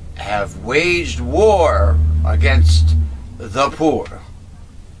waged war against the poor.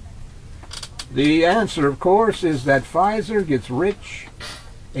 The answer, of course, is that Pfizer gets rich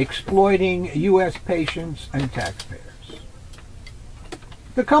exploiting U.S. patients and taxpayers.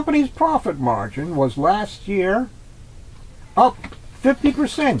 The company's profit margin was last year up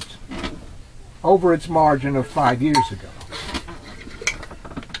 50% over its margin of 5 years ago.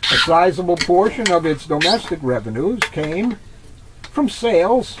 A sizable portion of its domestic revenues came from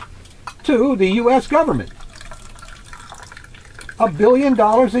sales to the U.S. government. $1 billion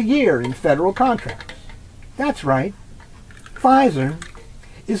a year in federal contracts. That's right. Pfizer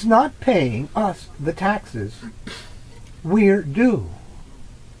is not paying us the taxes we're due,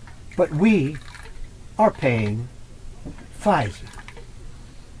 but we are paying Pfizer.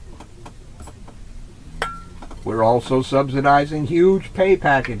 We're also subsidizing huge pay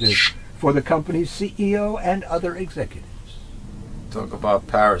packages for the company's CEO and other executives. Talk about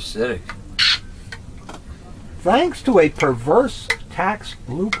parasitic. Thanks to a perverse tax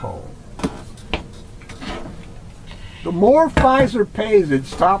loophole. The more Pfizer pays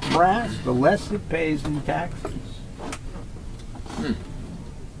its top brass, the less it pays in taxes.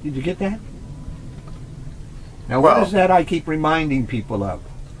 Did you get that? Now, what is that I keep reminding people of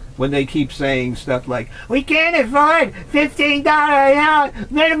when they keep saying stuff like, we can't afford $15 an hour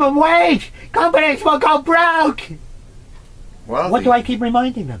minimum wage, companies will go broke? Well, What do I keep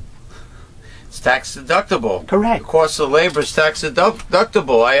reminding them? It's tax deductible. Correct. The cost of labor is tax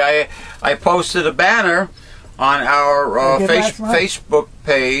deductible. I posted a banner on our Facebook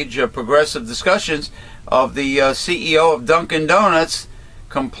page, Progressive Discussions, of the CEO of Dunkin' Donuts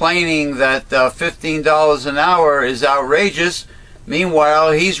complaining that $15 an hour is outrageous.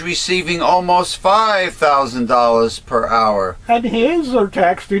 Meanwhile, he's receiving almost $5,000 per hour. And his are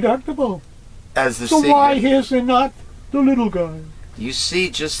tax deductible. As the So CEO. why his and not the little guy? You see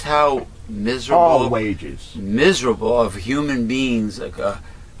just how miserable, All wages. miserable of human beings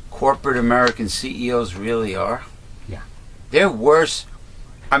corporate American CEOs really are. Yeah. They're worse.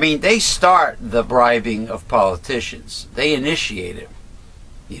 I mean, they start the bribing of politicians. They initiate it.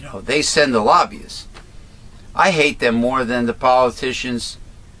 You know, they send the lobbyists. I hate them more than the politicians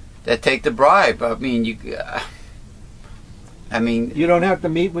that take the bribe. I mean, you don't have to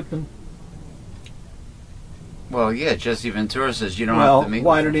meet with them. Well, yeah, Jesse Ventura says you don't Well, have to meet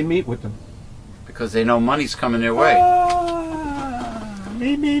why with do them. they meet with them? Because they know money's coming their way.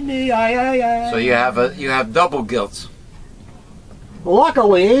 Me, I. So you have double guilt.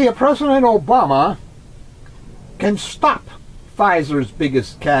 Luckily, President Obama can stop Pfizer's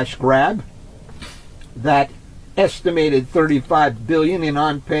biggest cash grab, that estimated $35 billion in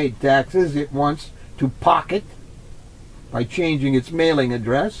unpaid taxes it wants to pocket by changing its mailing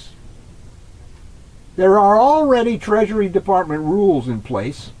address. There are already Treasury Department rules in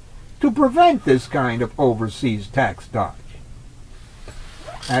place to prevent this kind of overseas tax dodge.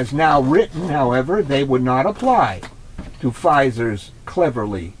 As now written, however, they would not apply to Pfizer's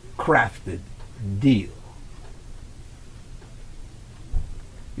cleverly crafted deal.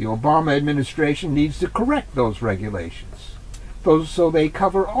 The Obama administration needs to correct those regulations, so they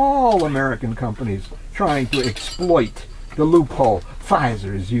cover all American companies trying to exploit the loophole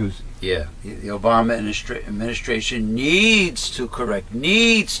Pfizer is using. Yeah, the Obama administration needs to correct,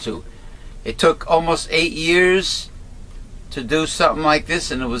 needs to. It took almost 8 years to do something like this,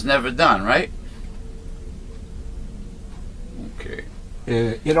 and it was never done, right? Okay.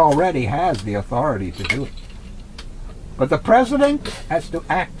 It already has the authority to do it. But the president has to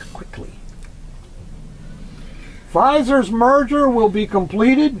act quickly. Pfizer's merger will be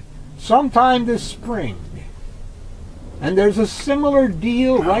completed sometime this spring. And there's a similar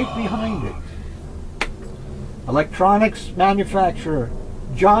deal right behind it. Electronics manufacturer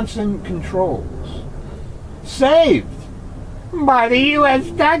Johnson Controls, saved by the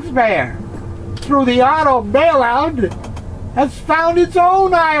U.S. taxpayer through the auto bailout, has found its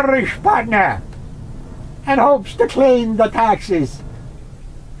own Irish partner and hopes to claim the taxes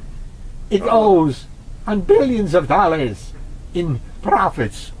it owes on billions of dollars in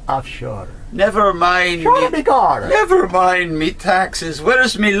profits offshore. Never mind me. Never mind me taxes.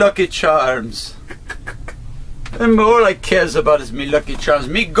 Where's me Lucky Charms? And all I cares about is me Lucky Charms.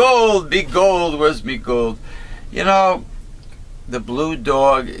 Me gold, where's me gold? You know, the blue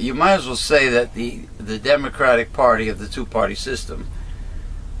dog, you might as well say that the Democratic Party of the two-party system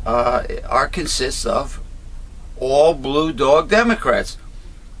consists of all blue dog Democrats.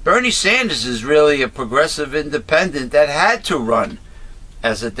 Bernie Sanders is really a progressive independent that had to run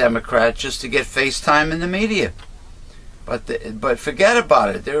as a Democrat just to get face time in the media. But forget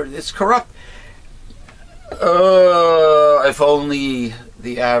about it. It's corrupt. If only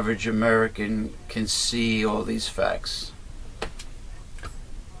the average American can see all these facts.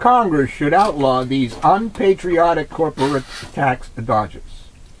 Congress should outlaw these unpatriotic corporate tax dodges.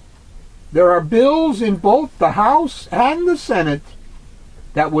 There are bills in both the House and the Senate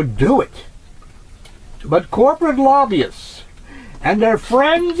that would do it. But corporate lobbyists and their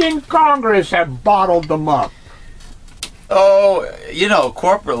friends in Congress have bottled them up. Oh,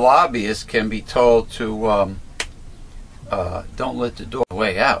 corporate lobbyists can be told to don't let the door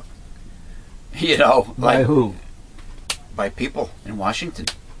way out. By who? By people in Washington.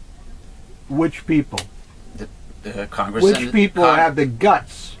 Which people? The Congress. Which people have the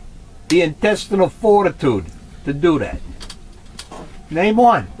guts, the intestinal fortitude to do that? Name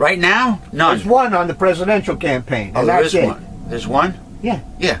one. Right now, none. There's one on the presidential campaign. Oh, And there that's is it. one. There's one? Yeah.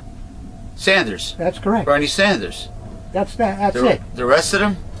 Yeah. Sanders. That's correct. Bernie Sanders. That's it. The rest of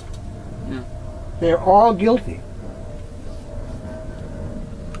them? They're all guilty.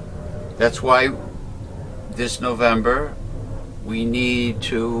 That's why this November we need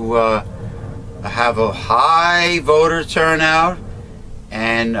to have a high voter turnout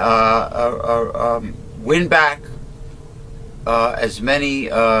and win back as many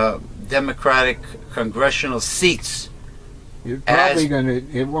Democratic congressional seats. It's probably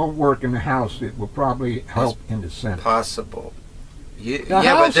it won't work in the House. It will probably help in the Senate. Possible. The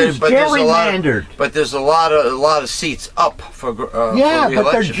House is gerrymandered. But there's a lot of seats up for yeah, for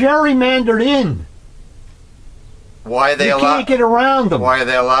but they're re-election. gerrymandered in. Why are they You can't get around them. Why are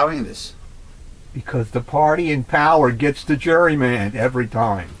they allowing this? Because the party in power gets the gerrymander every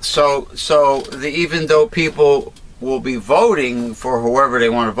time. So even though people will be voting for whoever they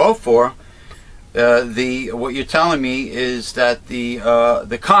want to vote for, what you're telling me is that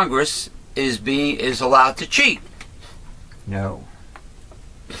the Congress is allowed to cheat. No.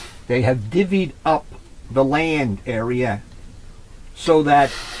 They have divvied up the land area so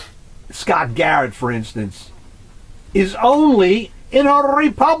that Scott Garrett, for instance, is only in a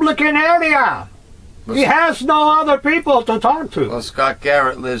Republican area. He has no other people to talk to. Well, Scott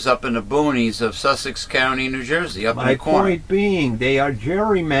Garrett lives up in the boonies of Sussex County, New Jersey, up in My the corner. point being, they are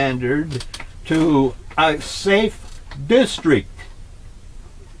gerrymandered to a safe district.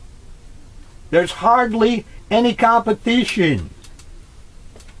 There's hardly any competition.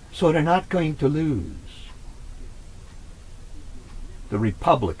 So they're not going to lose. The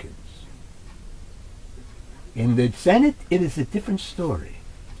Republicans. In the Senate, it is a different story.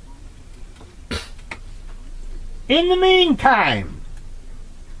 In the meantime,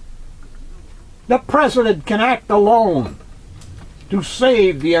 the president can act alone to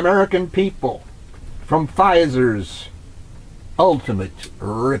save the American people from Pfizer's ultimate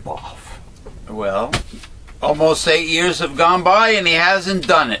ripoff. Well, almost 8 years have gone by and he hasn't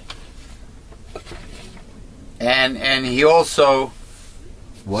done it. And he also...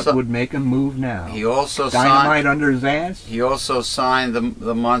 What would make him move now? He also Dynamite under his ass? He also signed the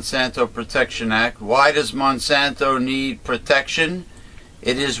Monsanto Protection Act. Why does Monsanto need protection?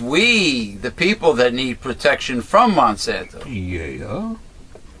 It is we, the people, that need protection from Monsanto. Yeah.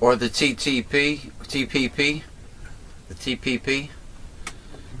 Or the TPP. The TPP.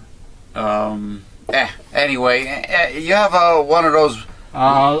 Anyway, you have one of those...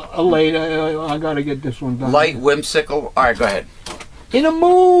 Later, I gotta get this one done. Light, whimsical... Alright, go ahead. In a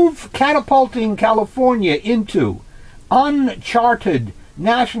move catapulting California into uncharted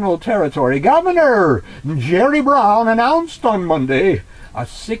national territory, Governor Jerry Brown announced on Monday a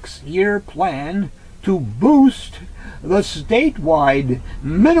 6-year plan to boost the statewide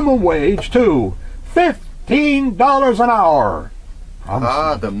minimum wage to $15 an hour.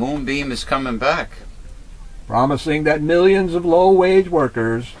 The moonbeam is coming back. Promising that millions of low-wage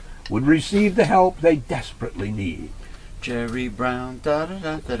workers would receive the help they desperately need. Jerry Brown,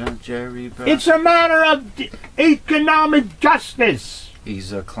 da-da-da-da-da, Jerry Brown. It's a matter of economic justice.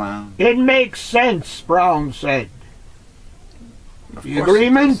 He's a clown. It makes sense, Brown said. The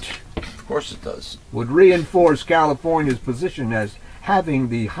agreement Of course it does. would reinforce California's position as having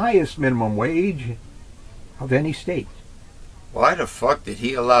the highest minimum wage of any state. Why the fuck did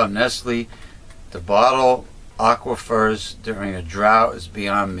he allow Nestle to bottle aquifers during a drought is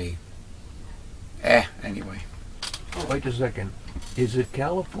beyond me. Anyway. Wait a second. Is it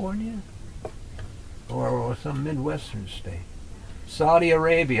California? Or some Midwestern state? Saudi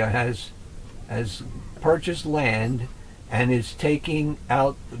Arabia has purchased land and is taking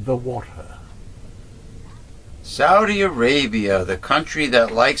out the water. Saudi Arabia, the country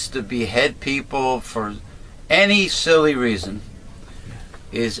that likes to behead people for any silly reason,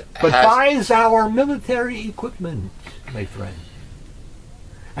 but buys our military equipment, my friend.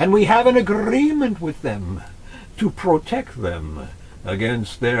 And we have an agreement with them to protect them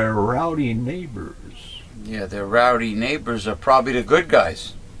against their rowdy neighbors. Yeah, their rowdy neighbors are probably the good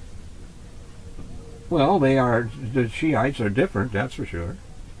guys. Well, the Shiites are different, that's for sure.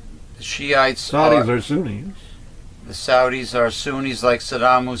 The Shiites Saudis are Sunnis. The Saudis are Sunnis like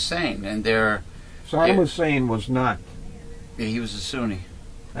Saddam Hussein, and Saddam Hussein was not. Yeah, he was a Sunni.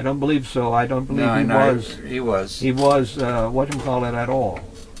 I don't believe so. I don't believe He was. He was whatchamacallit at all.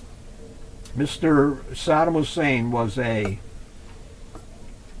 Mr. Saddam Hussein was a,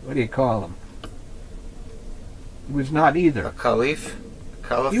 what do you call him? He was not either. A caliph?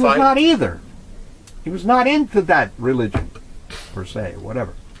 Caliphate? He was not either. He was not into that religion, per se,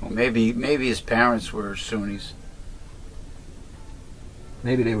 whatever. Well, maybe his parents were Sunnis.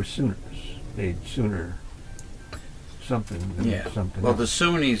 Maybe they were Sooners. They'd sooner something than something Well, else. the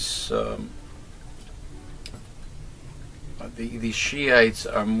Sunnis, the Shiites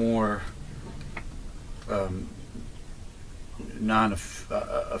are more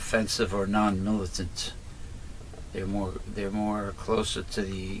non-offensive or non-militant. They're more closer to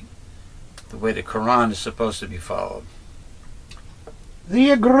the way the Quran is supposed to be followed.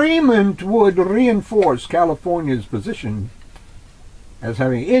 The agreement would reinforce California's position as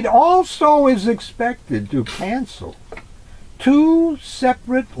having. It also is expected to cancel 2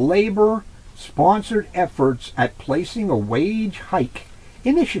 separate labor-sponsored efforts at placing a wage hike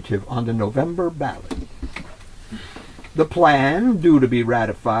initiative on the November ballot. The plan, due to be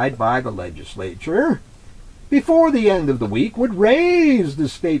ratified by the legislature before the end of the week, would raise the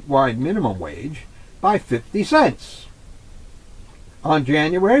statewide minimum wage by 50 cents on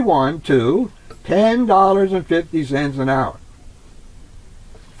January 1 to $10.50 an hour.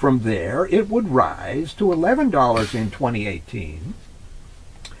 From there, it would rise to $11 in 2018,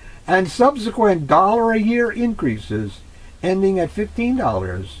 and subsequent dollar-a-year increases ending at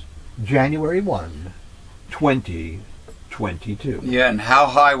 $15 January 1, 2022. Yeah, and how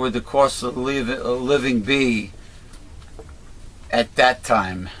high would the cost of living be at that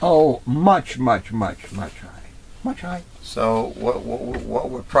time? Oh, much, much, much, much high. Much high. So what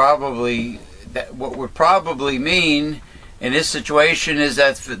would probably mean in this situation is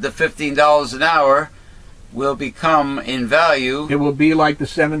that the $15 an hour will become in value. It will be like the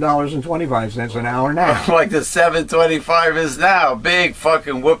 $7.25 an hour now. Like the $7.25 is now. Big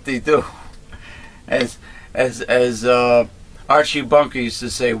fucking whoop-de-doo. As Archie Bunker used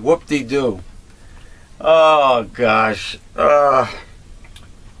to say, whoop-de-doo. Oh gosh.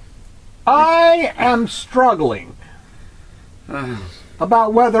 I am struggling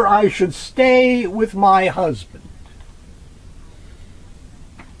about whether I should stay with my husband.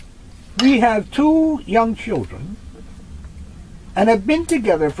 We have 2 young children and have been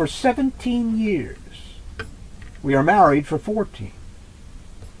together for 17 years. We are married for 14.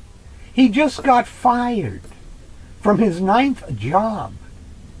 He just got fired from his 9th job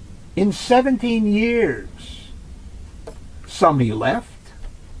in 17 years. Some he left,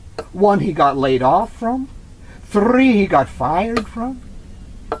 1 he got laid off from, 3 he got fired from.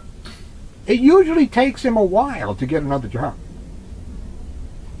 It usually takes him a while to get another job.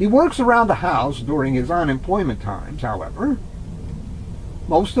 He works around the house during his unemployment times, however.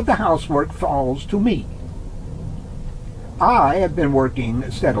 Most of the housework falls to me. I have been working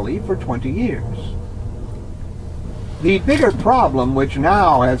steadily for 20 years. The bigger problem which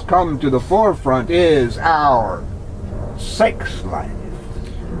now has come to the forefront is our sex life.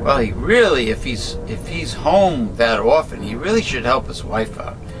 Well, he really, if he's home that often, he really should help his wife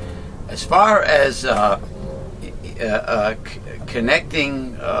out. As far as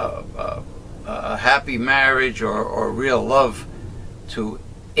connecting a happy marriage or real love to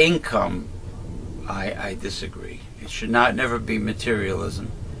income, I disagree. It should never be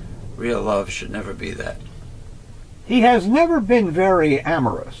materialism. Real love should never be that. He has never been very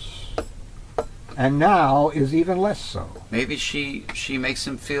amorous, and now is even less so. Maybe she makes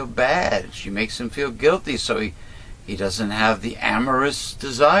him feel bad. She makes him feel guilty, so he doesn't have the amorous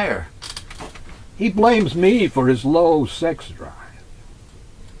desire. He blames me for his low sex drive.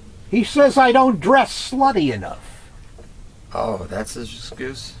 He says I don't dress slutty enough. Oh, that's his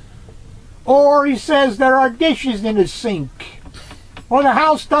excuse? Or he says there are dishes in his sink. Or the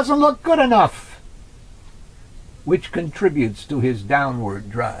house doesn't look good enough. Which contributes to his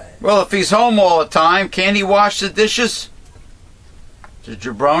downward drive. Well, if he's home all the time, can't he wash the dishes? The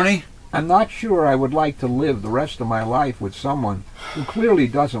jabroni? I'm not sure I would like to live the rest of my life with someone who clearly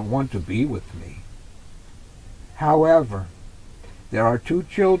doesn't want to be with me. However, there are two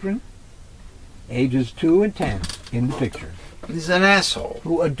children, ages 2 and 10, in the picture, He's an asshole.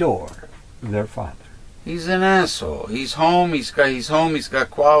 who adore their father. He's an asshole. He's home. He's got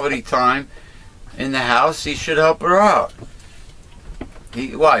quality time in the house. He should help her out.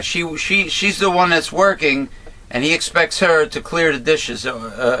 Why? She's the one that's working, and he expects her to clear the dishes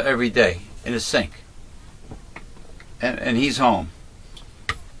every day in the sink. And he's home.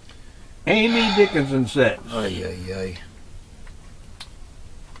 Amy Dickinson says, Ay, ay, ay.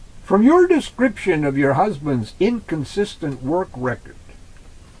 from your description of your husband's inconsistent work record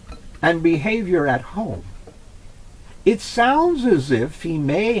and behavior at home, it sounds as if he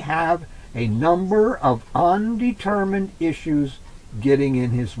may have a number of undetermined issues getting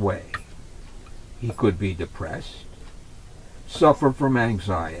in his way. He could be depressed, suffer from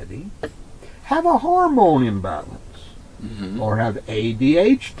anxiety, have a hormone imbalance, or have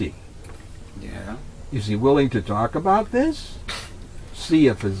ADHD. Yeah. Is he willing to talk about this? See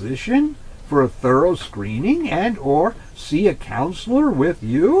a physician for a thorough screening and or see a counselor with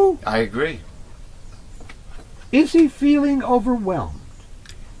you? I agree. Is he feeling overwhelmed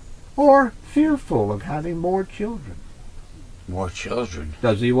or fearful of having more children? More children.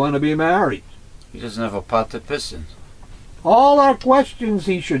 Does he want to be married? He doesn't have a pot to piss in. All are questions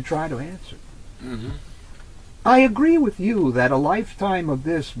he should try to answer. I agree with you that a lifetime of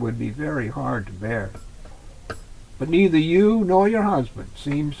this would be very hard to bear. But neither you nor your husband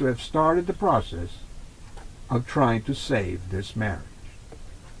seems to have started the process of trying to save this marriage.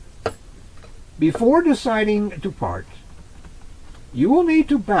 Before deciding to part, you will need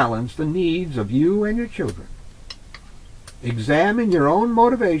to balance the needs of you and your children. Examine your own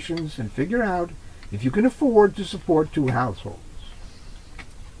motivations and figure out if you can afford to support two households.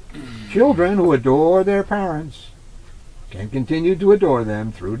 Children who adore their parents can continue to adore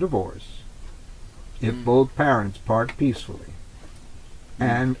them through divorce if both parents part peacefully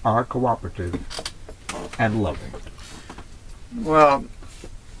and are cooperative and loving. Well,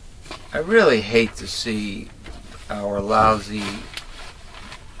 I really hate to see our lousy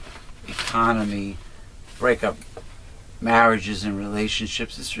economy break up marriages and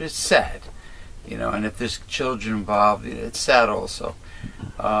relationships. It's sad, and if there's children involved, it's sad also.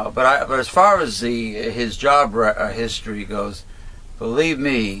 But as far as his job history goes, believe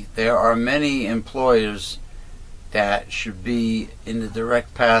me, there are many employers that should be in the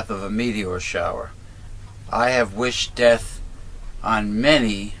direct path of a meteor shower. I have wished death on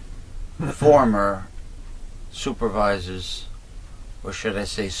many former supervisors, or should I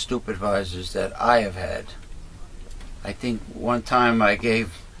say stupidvisors, that I have had. I think one time I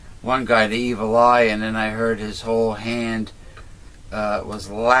gave one guy the evil eye, and then I heard his whole hand was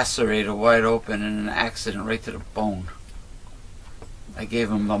lacerated wide open in an accident right to the bone. I gave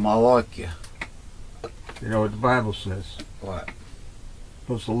him the Malokia. You know what the Bible says? What? You're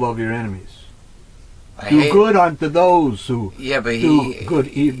supposed to love your enemies. I Do hate, good unto those who yeah, but do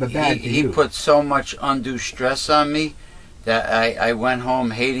good, but bad to he you. put so much undue stress on me that I went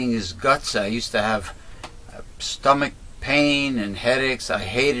home hating his guts. I used to have stomach pain and headaches. I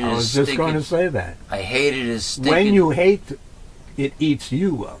hated I his was just stinking. going to say that. I hated his stinking. When you hate, it eats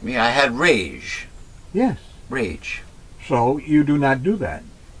you up. I had rage. Yes. Rage. So you do not do that.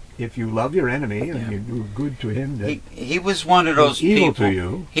 If you love your enemy and Yeah. you do good to him, that He was one of those is evil people. to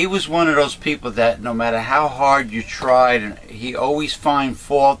you. He was one of those people that no matter how hard you tried, and he always find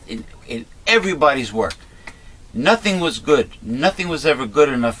fault in everybody's work. Nothing was good. Nothing was ever good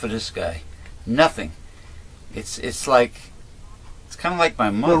enough for this guy. Nothing. It's kind of like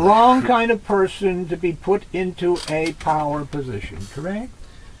my mother. The wrong kind of person to be put into a power position, correct?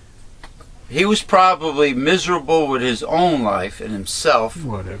 He was probably miserable with his own life and himself,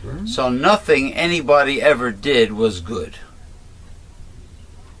 Whatever. so nothing anybody ever did was good.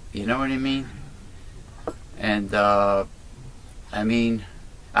 You know what I mean? And, I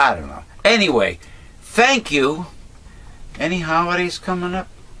don't know. Anyway, thank you. Any holidays coming up?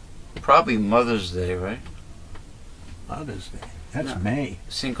 Probably Mother's Day, right? Mother's Day. That's No. May.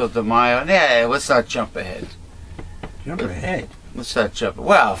 Cinco de Mayo. Yeah, let's not jump ahead. Jump ahead. Let's not jump.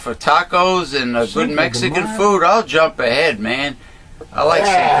 Well, for tacos and Cinco good de Mexican Mayo? food, I'll jump ahead, man. I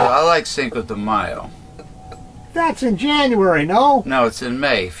like Cinco de Mayo. That's in January, no? No, it's in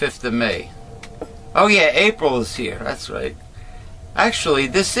May, 5th of May. Oh yeah, April is here. That's right. Actually,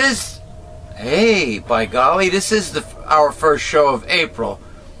 this is, hey, by golly, this is our first show of April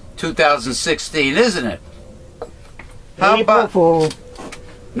 2016, isn't it? How April about? Fool.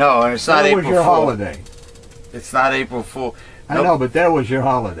 No, it's not That April was your Fool. holiday. It's not April Fool. I Nope. know, but there was your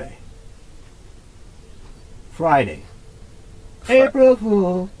holiday. Friday. April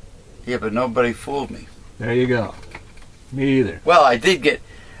Fool. Yeah, but nobody fooled me. There you go. Me either. Well, I did get.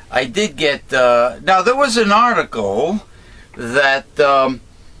 Now there was an article that there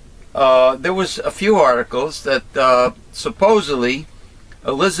was a few articles that supposedly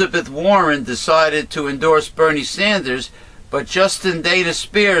Elizabeth Warren decided to endorse Bernie Sanders, but Justin Dana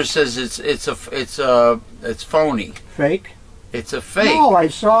Spears says it's phony. Fake? It's a fake. No, I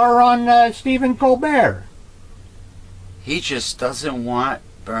saw her on Stephen Colbert. He just doesn't want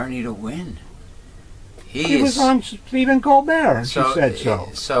Bernie to win. He was on Stephen Colbert, and she said so.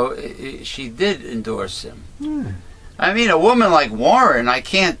 So she did endorse him. Hmm. I mean, a woman like Warren, I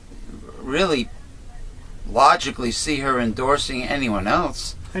can't really logically see her endorsing anyone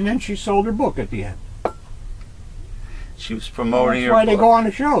else. And then she sold her book at the end. She was promoting her That's why book. they go on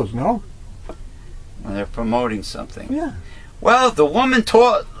the shows, no? When they're promoting something. Yeah. Well, the woman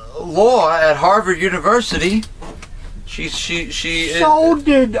taught law at Harvard University. She So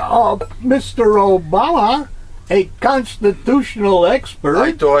did Mr. Obama, a constitutional expert.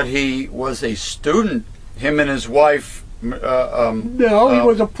 I thought he was a student. Him and his wife. No, he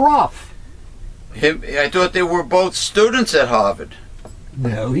was a prof. I thought they were both students at Harvard.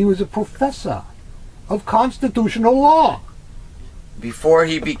 No, he was a professor of constitutional law. Before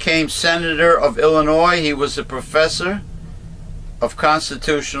he became senator of Illinois, he was a professor of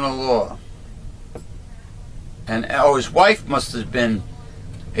constitutional law. And his wife must have been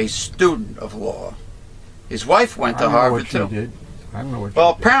a student of law. His wife went to Harvard too. Did. I don't know what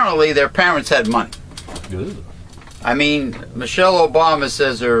Well, she apparently their parents had money. did. I mean, Michelle Obama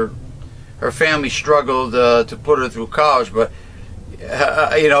says her family struggled to put her through college, but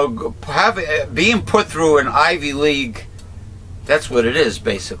being put through an Ivy League, that's what it is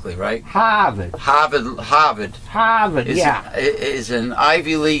basically, right? Harvard. Harvard is an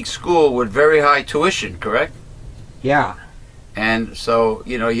Ivy League school with very high tuition, correct? Yeah. And so,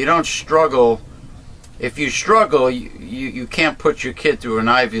 you don't struggle. If you struggle, you can't put your kid through an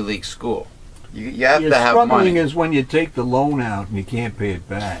Ivy League school. You have to have money. Struggling is when you take the loan out and you can't pay it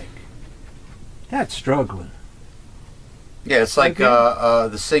back. That's struggling. Yeah, it's like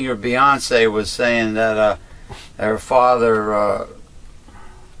the singer Beyonce was saying that her father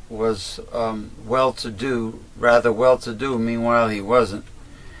was rather well-to-do, meanwhile he wasn't.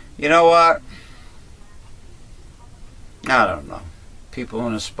 You know what? I don't know. People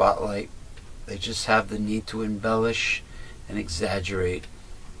in the spotlight, they just have the need to embellish and exaggerate.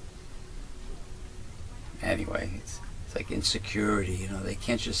 Anyway, it's like insecurity, they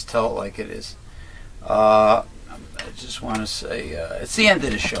can't just tell it like it is. I just want to say, it's the end of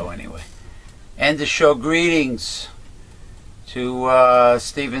the show anyway. End of show greetings to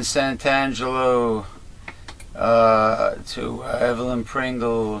Stephen Santangelo, to Evelyn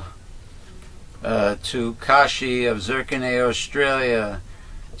Pringle, to Kashi of Zircone, Australia,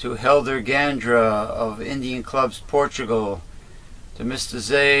 to Helder Gandra of Indian Clubs, Portugal, to Mr.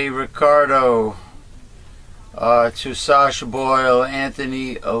 Zay Ricardo, to Sasha Boyle,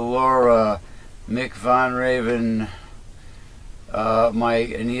 Anthony Alora, Mick Von Raven, my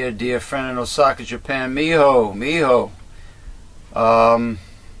near dear friend in Osaka, Japan, Miho.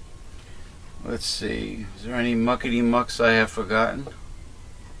 Let's see, is there any muckety mucks I have forgotten?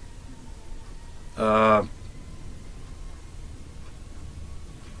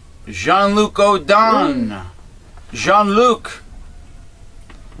 Jean-Luc Odon, Jean-Luc,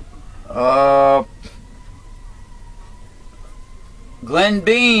 Glenn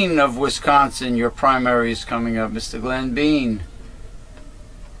Bean of Wisconsin, your primary is coming up, Mr. Glenn Bean.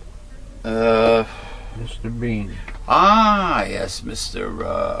 Mr. Bean. Ah, yes,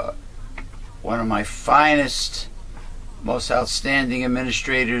 Mr. One of my finest, most outstanding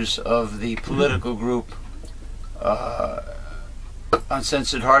administrators of the political group,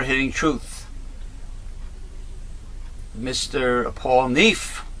 Uncensored Hard-Hitting Truth, Mr. Paul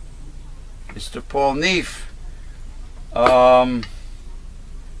Neef. Mr. Paul Neef.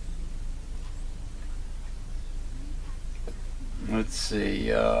 Let's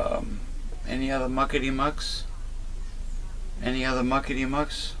see, any other muckety mucks? Any other muckety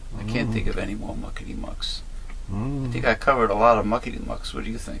mucks? I can't think of any more muckety mucks. I think I covered a lot of muckety mucks. What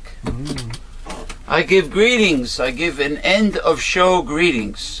do you think? I give greetings. I give an end of show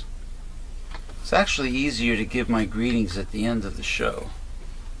greetings. It's actually easier to give my greetings at the end of the show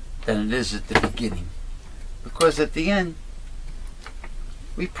than it is at the beginning, because at the end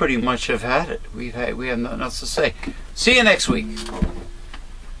we pretty much have had it. We have nothing else to say. See you next week.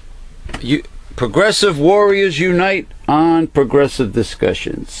 Progressive Warriors unite on Progressive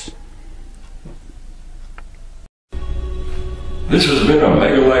Discussions. This has been a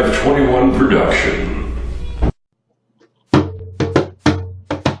Mega Life 21 production.